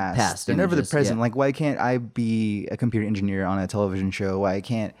always in the past. Past They're never the images, present. yeah. Like why can't I be a computer engineer on a television show? Why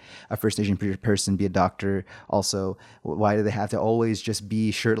can't a First Nation person be a doctor? Also, why do they have to always just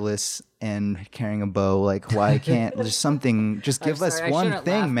be shirtless and carrying a bow? Like why can't just something? Just give us sorry, I one shouldn't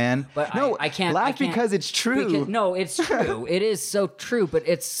thing, laugh, man. But no, I can't laugh I can't- because it's true. No, it's true. It is so true, but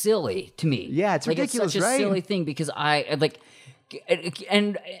it's silly to me. Yeah, it's like, ridiculous, it's such a right? silly thing because I like,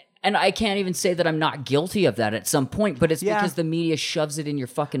 and I can't even say that I'm not guilty of that at some point, but it's Yeah. because the media shoves it in your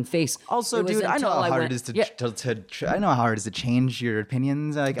fucking face. Also, It was dude, I know until how hard went- it is to, Yeah, I know how hard it is to change your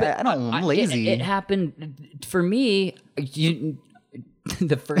opinions. Like I don't, I'm lazy. It happened for me.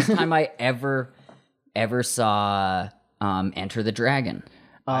 The first time I ever saw Enter the Dragon.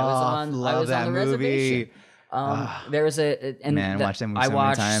 I love was that on the movie. reservation. There was Man, watched that movie I so many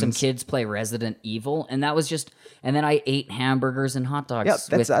watched some times. kids play Resident Evil, and that was just. And then I ate hamburgers and hot dogs. Yep,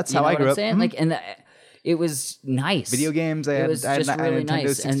 that's with, how you know I what grew I'm up. saying? Mhm. Like, and it was nice. Video games. I It had, was I had, just I had a really Nintendo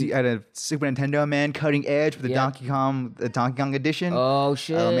nice. 60, I had a Super Nintendo, man, cutting edge with the Yeah. Donkey Kong edition. Oh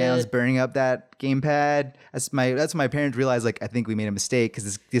shit! Oh man, I was burning up that gamepad. That's when my parents realized, like, I think we made a mistake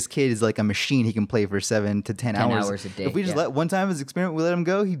because this kid is like a machine. He can play for 7 to 10 hours a day, If we just yeah. let one time his experiment, we let him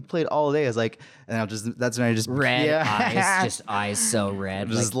go, he played all day. I was like, and that's when I just Red yeah. eyes, just eyes so red.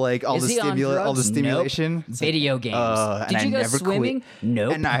 Just like all is the he on all the drugs? stimulation. Nope. It's like, Video games. and Did I you go never swimming? Quit.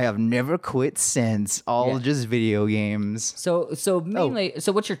 Nope. And I have never quit since. All Yeah. just video games. So mainly,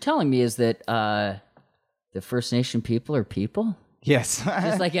 so what you're telling me is that the First Nation people are people, Yes.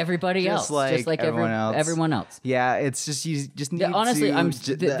 just like everybody else, just like everyone else. everyone else. Yeah, it's just you just need Honestly, to. I'm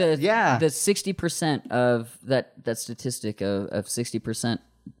the 60% of that statistic of 60%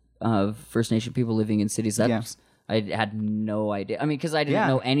 of First Nation people living in cities. That's I had no idea. I mean, because I didn't Yeah.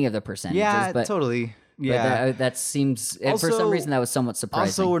 know any of the percentages. Yeah, but, totally. but Yeah. that seems for Also- some reason that was somewhat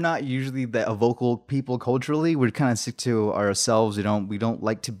surprising. Also, we're not usually a vocal people culturally. We're kind of stick to ourselves. We don't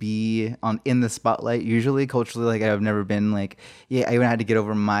like to be in the spotlight usually culturally. Like I've never been like I even had to get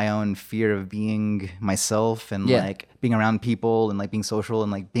over my own fear of being myself and Yeah. like being around people and like being social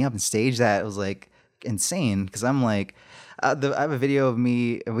and like being up on stage. That was like insane because I'm like. I have a video of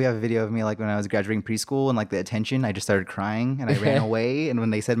me. We have a video of me like when I was graduating preschool and like the attention. I just started crying and I ran away. And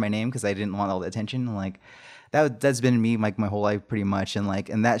when they said my name because I didn't want all the attention, and like that's been me like my whole life pretty much.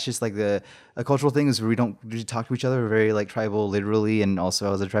 And that's just like a cultural thing is where we don't usually talk to each other. We're very like tribal literally and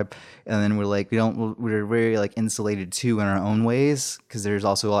also as a tribe. And then we're very like insulated too in our own ways because there's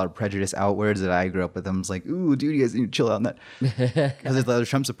also a lot of prejudice outwards that I grew up with. I was like, ooh, dude, you guys need to chill out on that. Because there's a lot of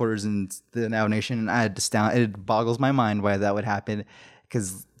Trump supporters in the Now Nation, and it boggles my mind why that would happen.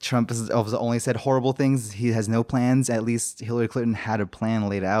 Because Trump has only said horrible things. He has no plans. At least Hillary Clinton had a plan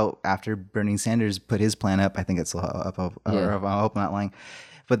laid out after Bernie Sanders put his plan up. I think it's up. I hope I'm not lying.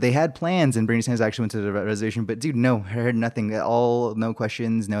 But they had plans, and Bernie Sanders actually went to the reservation. But dude, no, I heard nothing at all. No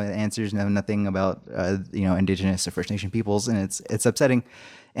questions, no answers, nothing about Indigenous or First Nation peoples, and it's upsetting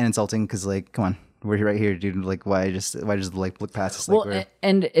and insulting. Because like, come on, we're right here, dude. Like, why just like look past us? Like, well,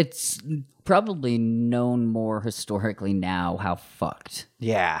 and it's probably known more historically now how fucked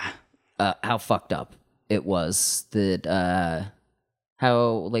up it was that how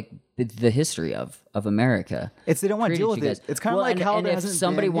like the history of America. It's they don't want to treated deal with you guys. it. It's kind of like and, how and there if hasn't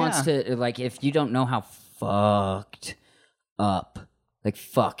somebody been, wants to like if you don't know how fucked up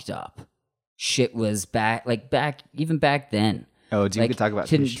shit was back even back then. Oh, dude, we could talk about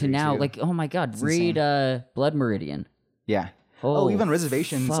to history, now too. like oh my god, read Blood Meridian. Yeah. Oh, even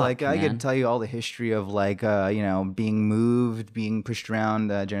reservations. fuck, Like I man. could tell you all the history of like being moved, being pushed around,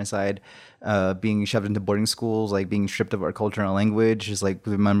 genocide, being shoved into boarding schools, like being stripped of our culture and our language. Is like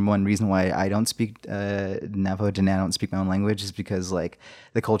the number one reason why I don't speak Navajo Dene. I don't speak my own language is because like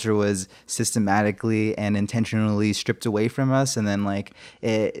the culture was systematically and intentionally stripped away from us, and then like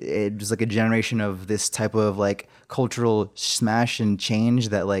it was like a generation of this type of like cultural smash and change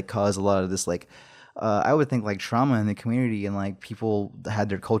that like caused a lot of this like. I would think like trauma in the community and like people had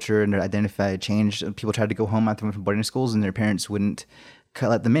their culture and their identity changed. People tried to go home after from boarding schools and their parents wouldn't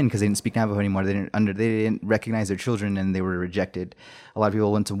let them in because they didn't speak Navajo anymore. They didn't recognize their children and they were rejected. A lot of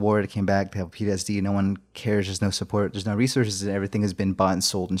people went to war, they came back, they have PTSD. No one cares. There's no support. There's no resources. And everything has been bought and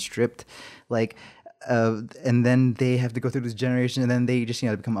sold and stripped. Like. And then they have to go through this generation, and then they just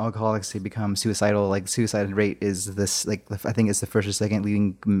become alcoholics. They become suicidal. Like suicide rate is this like I think it's the first or second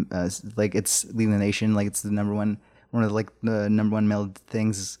leading like it's leading the nation. Like it's the one of like the number one male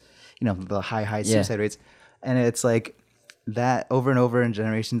things. The high suicide rates, and it's like that over and over in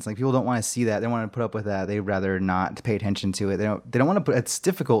generations. Like people don't want to see that. They don't want to put up with that. They'd rather not pay attention to it. They don't want to put. It's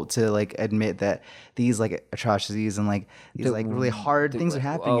difficult to like admit that these like atrocities and like these like really hard things are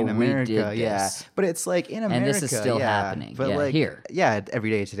happening in America. Yeah, but it's like in America, and this is still happening. But like here,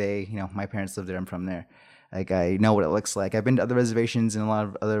 every day today. My parents live there. I'm from there. Like I know what it looks like. I've been to other reservations and a lot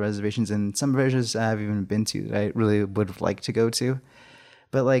of other reservations, and some reservations I haven't even been to that I really would like to go to.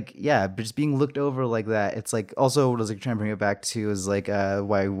 But like, but just being looked over like that, it's like also what I was like trying to bring it back to is like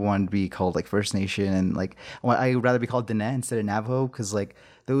why I wanted to be called like First Nation and like I'd rather be called Dene instead of Navajo because like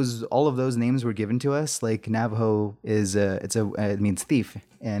all of those names were given to us. Like Navajo is it means thief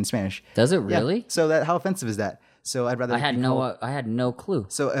in Spanish. Does it really? Yeah. So how offensive is that? So I'd rather I had no clue.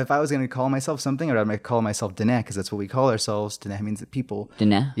 So if I was going to call myself something, I'd rather call myself Dene because that's what we call ourselves. Dene means the people.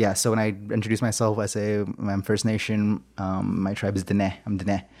 Dene? Yeah. So when I introduce myself, I say I'm First Nation. My tribe is Dene. I'm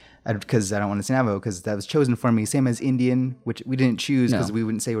Dene. because I don't want to say Navajo because that was chosen for me. Same as Indian, which we didn't choose because we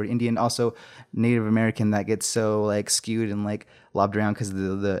wouldn't say we're Indian. Also, Native American, that gets so like skewed and like lobbed around because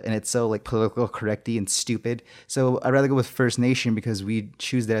the and it's so like political correcty and stupid. So I'd rather go with First Nation because we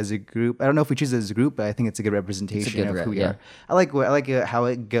choose that as a group. I don't know if we choose it as a group, but I think it's a good representation of who we are. I like how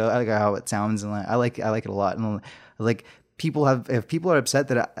it go. I like how it sounds, and I like it a lot. And like if people are upset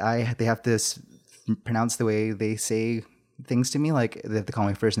that they have to pronounce the way they say things to me, like they have to call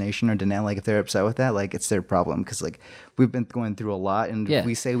me First Nation or Diné, like if they're upset with that, like it's their problem because like we've been going through a lot, and if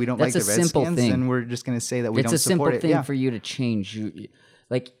we say we don't like the Redskins, then we're just gonna say that we don't support it. It's a simple thing for you to change.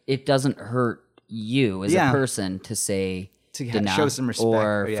 Like it doesn't hurt you as a person to say Diné show some respect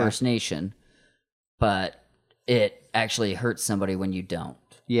or First Nation, but it actually hurts somebody when you don't.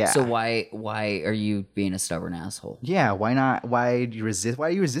 Yeah. So why are you being a stubborn asshole? Yeah. Why not? Why do you resist? Why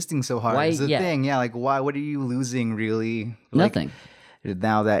are you resisting so hard? Is the thing. Yeah. Like why? What are you losing really? Nothing.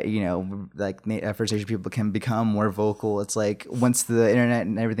 Now that like First Nation people can become more vocal, it's like once the internet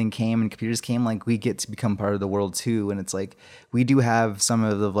and everything came and computers came, like we get to become part of the world too. And it's like we do have some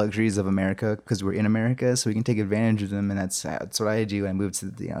of the luxuries of America because we're in America, so we can take advantage of them. And that's what I do. I move to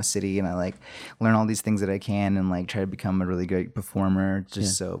the city and I like learn all these things that I can and like try to become a really great performer.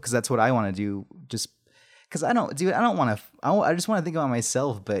 Because that's what I want to do. Because I just want to think about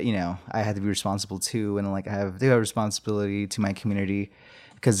myself, but I have to be responsible too, and like I have a responsibility to my community,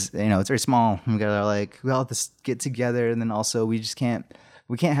 because it's very small. We all have to get together, and then also we can't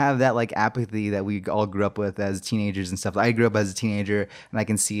have that like apathy that we all grew up with as teenagers and stuff. I grew up as a teenager, and I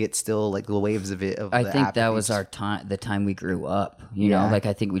can see it still, like the waves of it. I think that was our time, the time we grew up. Like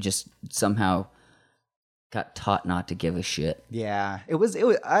I think we just somehow got taught not to give a shit. Yeah, it was.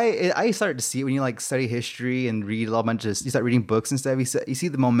 I started to see it when you like study history and read a bunch of. You start reading books and stuff. You see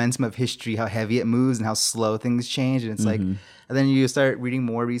the momentum of history, how heavy it moves and how slow things change. And it's like, and then you start reading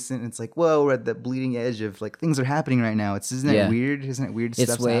more recent. And it's like, whoa, we're at the bleeding edge of like things are happening right now. Isn't it weird? Isn't it weird?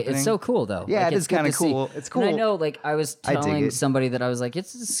 Stuff's happening. It's so cool though. Yeah, it is kind of cool. It's cool. And I know, like I was telling somebody that I was like,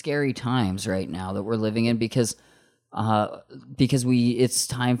 it's scary times right now that we're living in because it's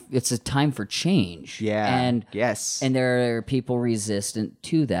a time for change. Yeah. And yes. And there are people resistant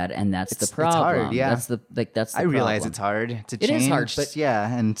to that, and that's the problem. It's hard, yeah. That's the I realize it's hard to change. It is hard, but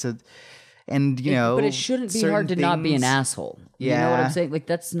but it shouldn't be hard to not be an asshole. Yeah. You know what I'm saying? Like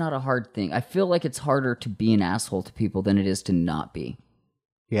that's not a hard thing. I feel like it's harder to be an asshole to people than it is to not be.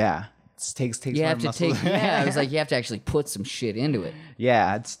 Yeah. It takes you have to muscles. I was like, you have to actually put some shit into it.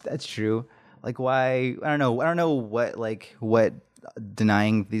 Yeah, that's true. Like why? I don't know what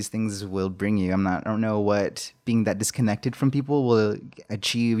denying these things will bring you. I don't know what being that disconnected from people will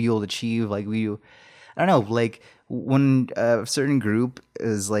achieve. You'll achieve like I don't know. Like when a certain group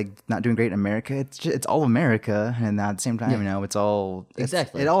is like not doing great in America, it's all America, and at the same time, it's all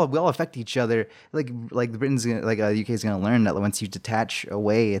exactly. We all affect each other. Like Britain's gonna, UK is gonna learn that once you detach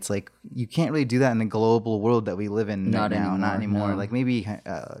away, it's like you can't really do that in the global world that we live in not anymore. No. Like maybe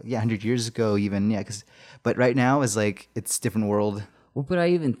 100 years ago even but right now is like it's a different world. Well, but I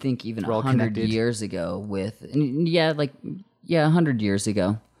even think 100 years ago 100 years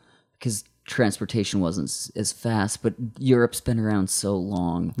ago, because transportation wasn't as fast, but Europe's been around so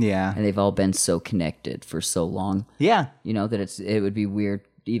long, and they've all been so connected for so long, that it would be weird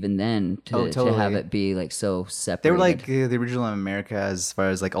even then to have it be like so separated. They were like the original America as far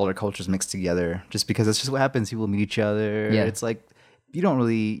as like all their cultures mixed together, just because that's just what happens. People meet each other. It's like you don't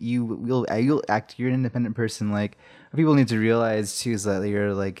really you're an independent person. Like people need to realize too is that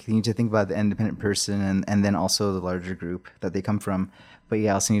you need to think about the independent person and then also the larger group that they come from. But I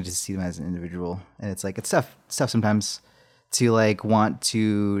also need to see them as an individual, and it's like it's tough sometimes to like want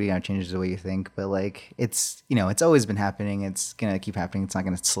to change the way you think. But like it's it's always been happening. It's gonna keep happening. It's not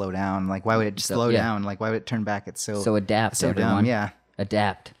gonna slow down. Like why would it slow down? Like why would it turn back? It's so adapt. So everyone. dumb. Yeah,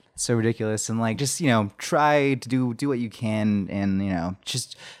 adapt. So ridiculous. And like just try to do what you can, and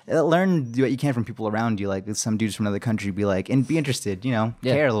just learn, do what you can from people around you. Like some dudes from another country, be like, and be interested,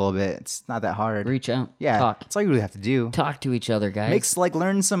 care a little bit. It's not that hard. Reach out. Talk. That's all you really have to do. Talk to each other, guys.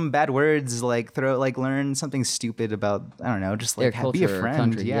 Learn some bad words, learn something stupid about, I don't know, just like culture, be a friend.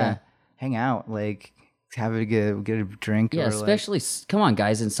 country, Hang out, like have a get a drink. Yeah, especially come on,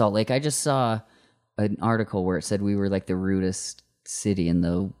 guys, in Salt Lake. I just saw an article where it said we were like the rudest city in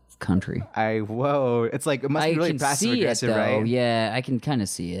the country. It's like it must be really passive aggressive, right? Yeah, I can kind of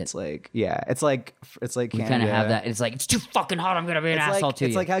see it. It's like we kind of have that. It's like it's too fucking hot. I'm gonna be an asshole to you.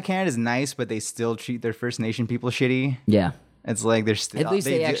 It's like how Canada's nice, but they still treat their First Nation people shitty. Yeah, it's like they're still. At least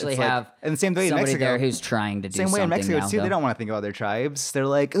they actually have. And the same way in Mexico, there who's trying to do same way in Mexico now, too. though. They don't want to think about their tribes. They're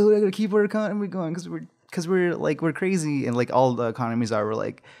like, oh, I gotta keep our economy going because we're crazy, and like all the economies are. We're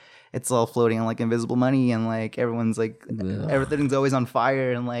like. it's all floating on like invisible money, and like everyone's like everything's always on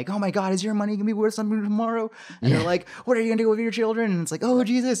fire, and like, oh my god, is your money gonna be worth something tomorrow? And they're like, what are you gonna do with your children? And it's like, oh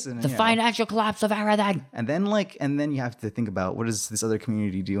Jesus, and The financial collapse of everything. and then you have to think about, what is this other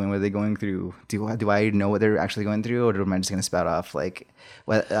community doing? What are they going through? Do I know what they're actually going through, or am I just gonna spout off like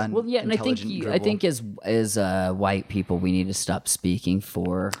Well, yeah, and I think as white people, we need to stop speaking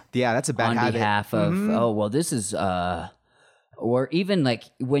for that's a bad on habit. behalf of this is or even like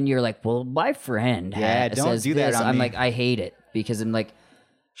when you're like, well, my friend don't says do that this, around I'm me. like, I hate it, because I'm like,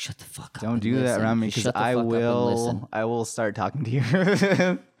 shut the fuck up. Don't and do that listen. around me, Just because shut the fuck up and listen. I will start talking to you.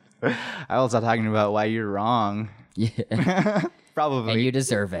 I will start talking about why you're wrong. Yeah, Probably. and you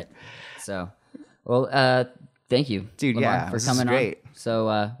deserve it. So, well, thank you, Dude, Lamar, yeah, for this is coming great. on.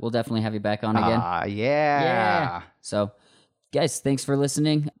 So we'll definitely have you back on again. Yeah. So, guys, thanks for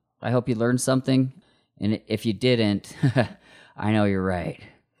listening. I hope you learned something. And if you didn't, I know you're right.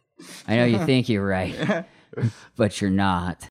 I know you think you're right, but you're not.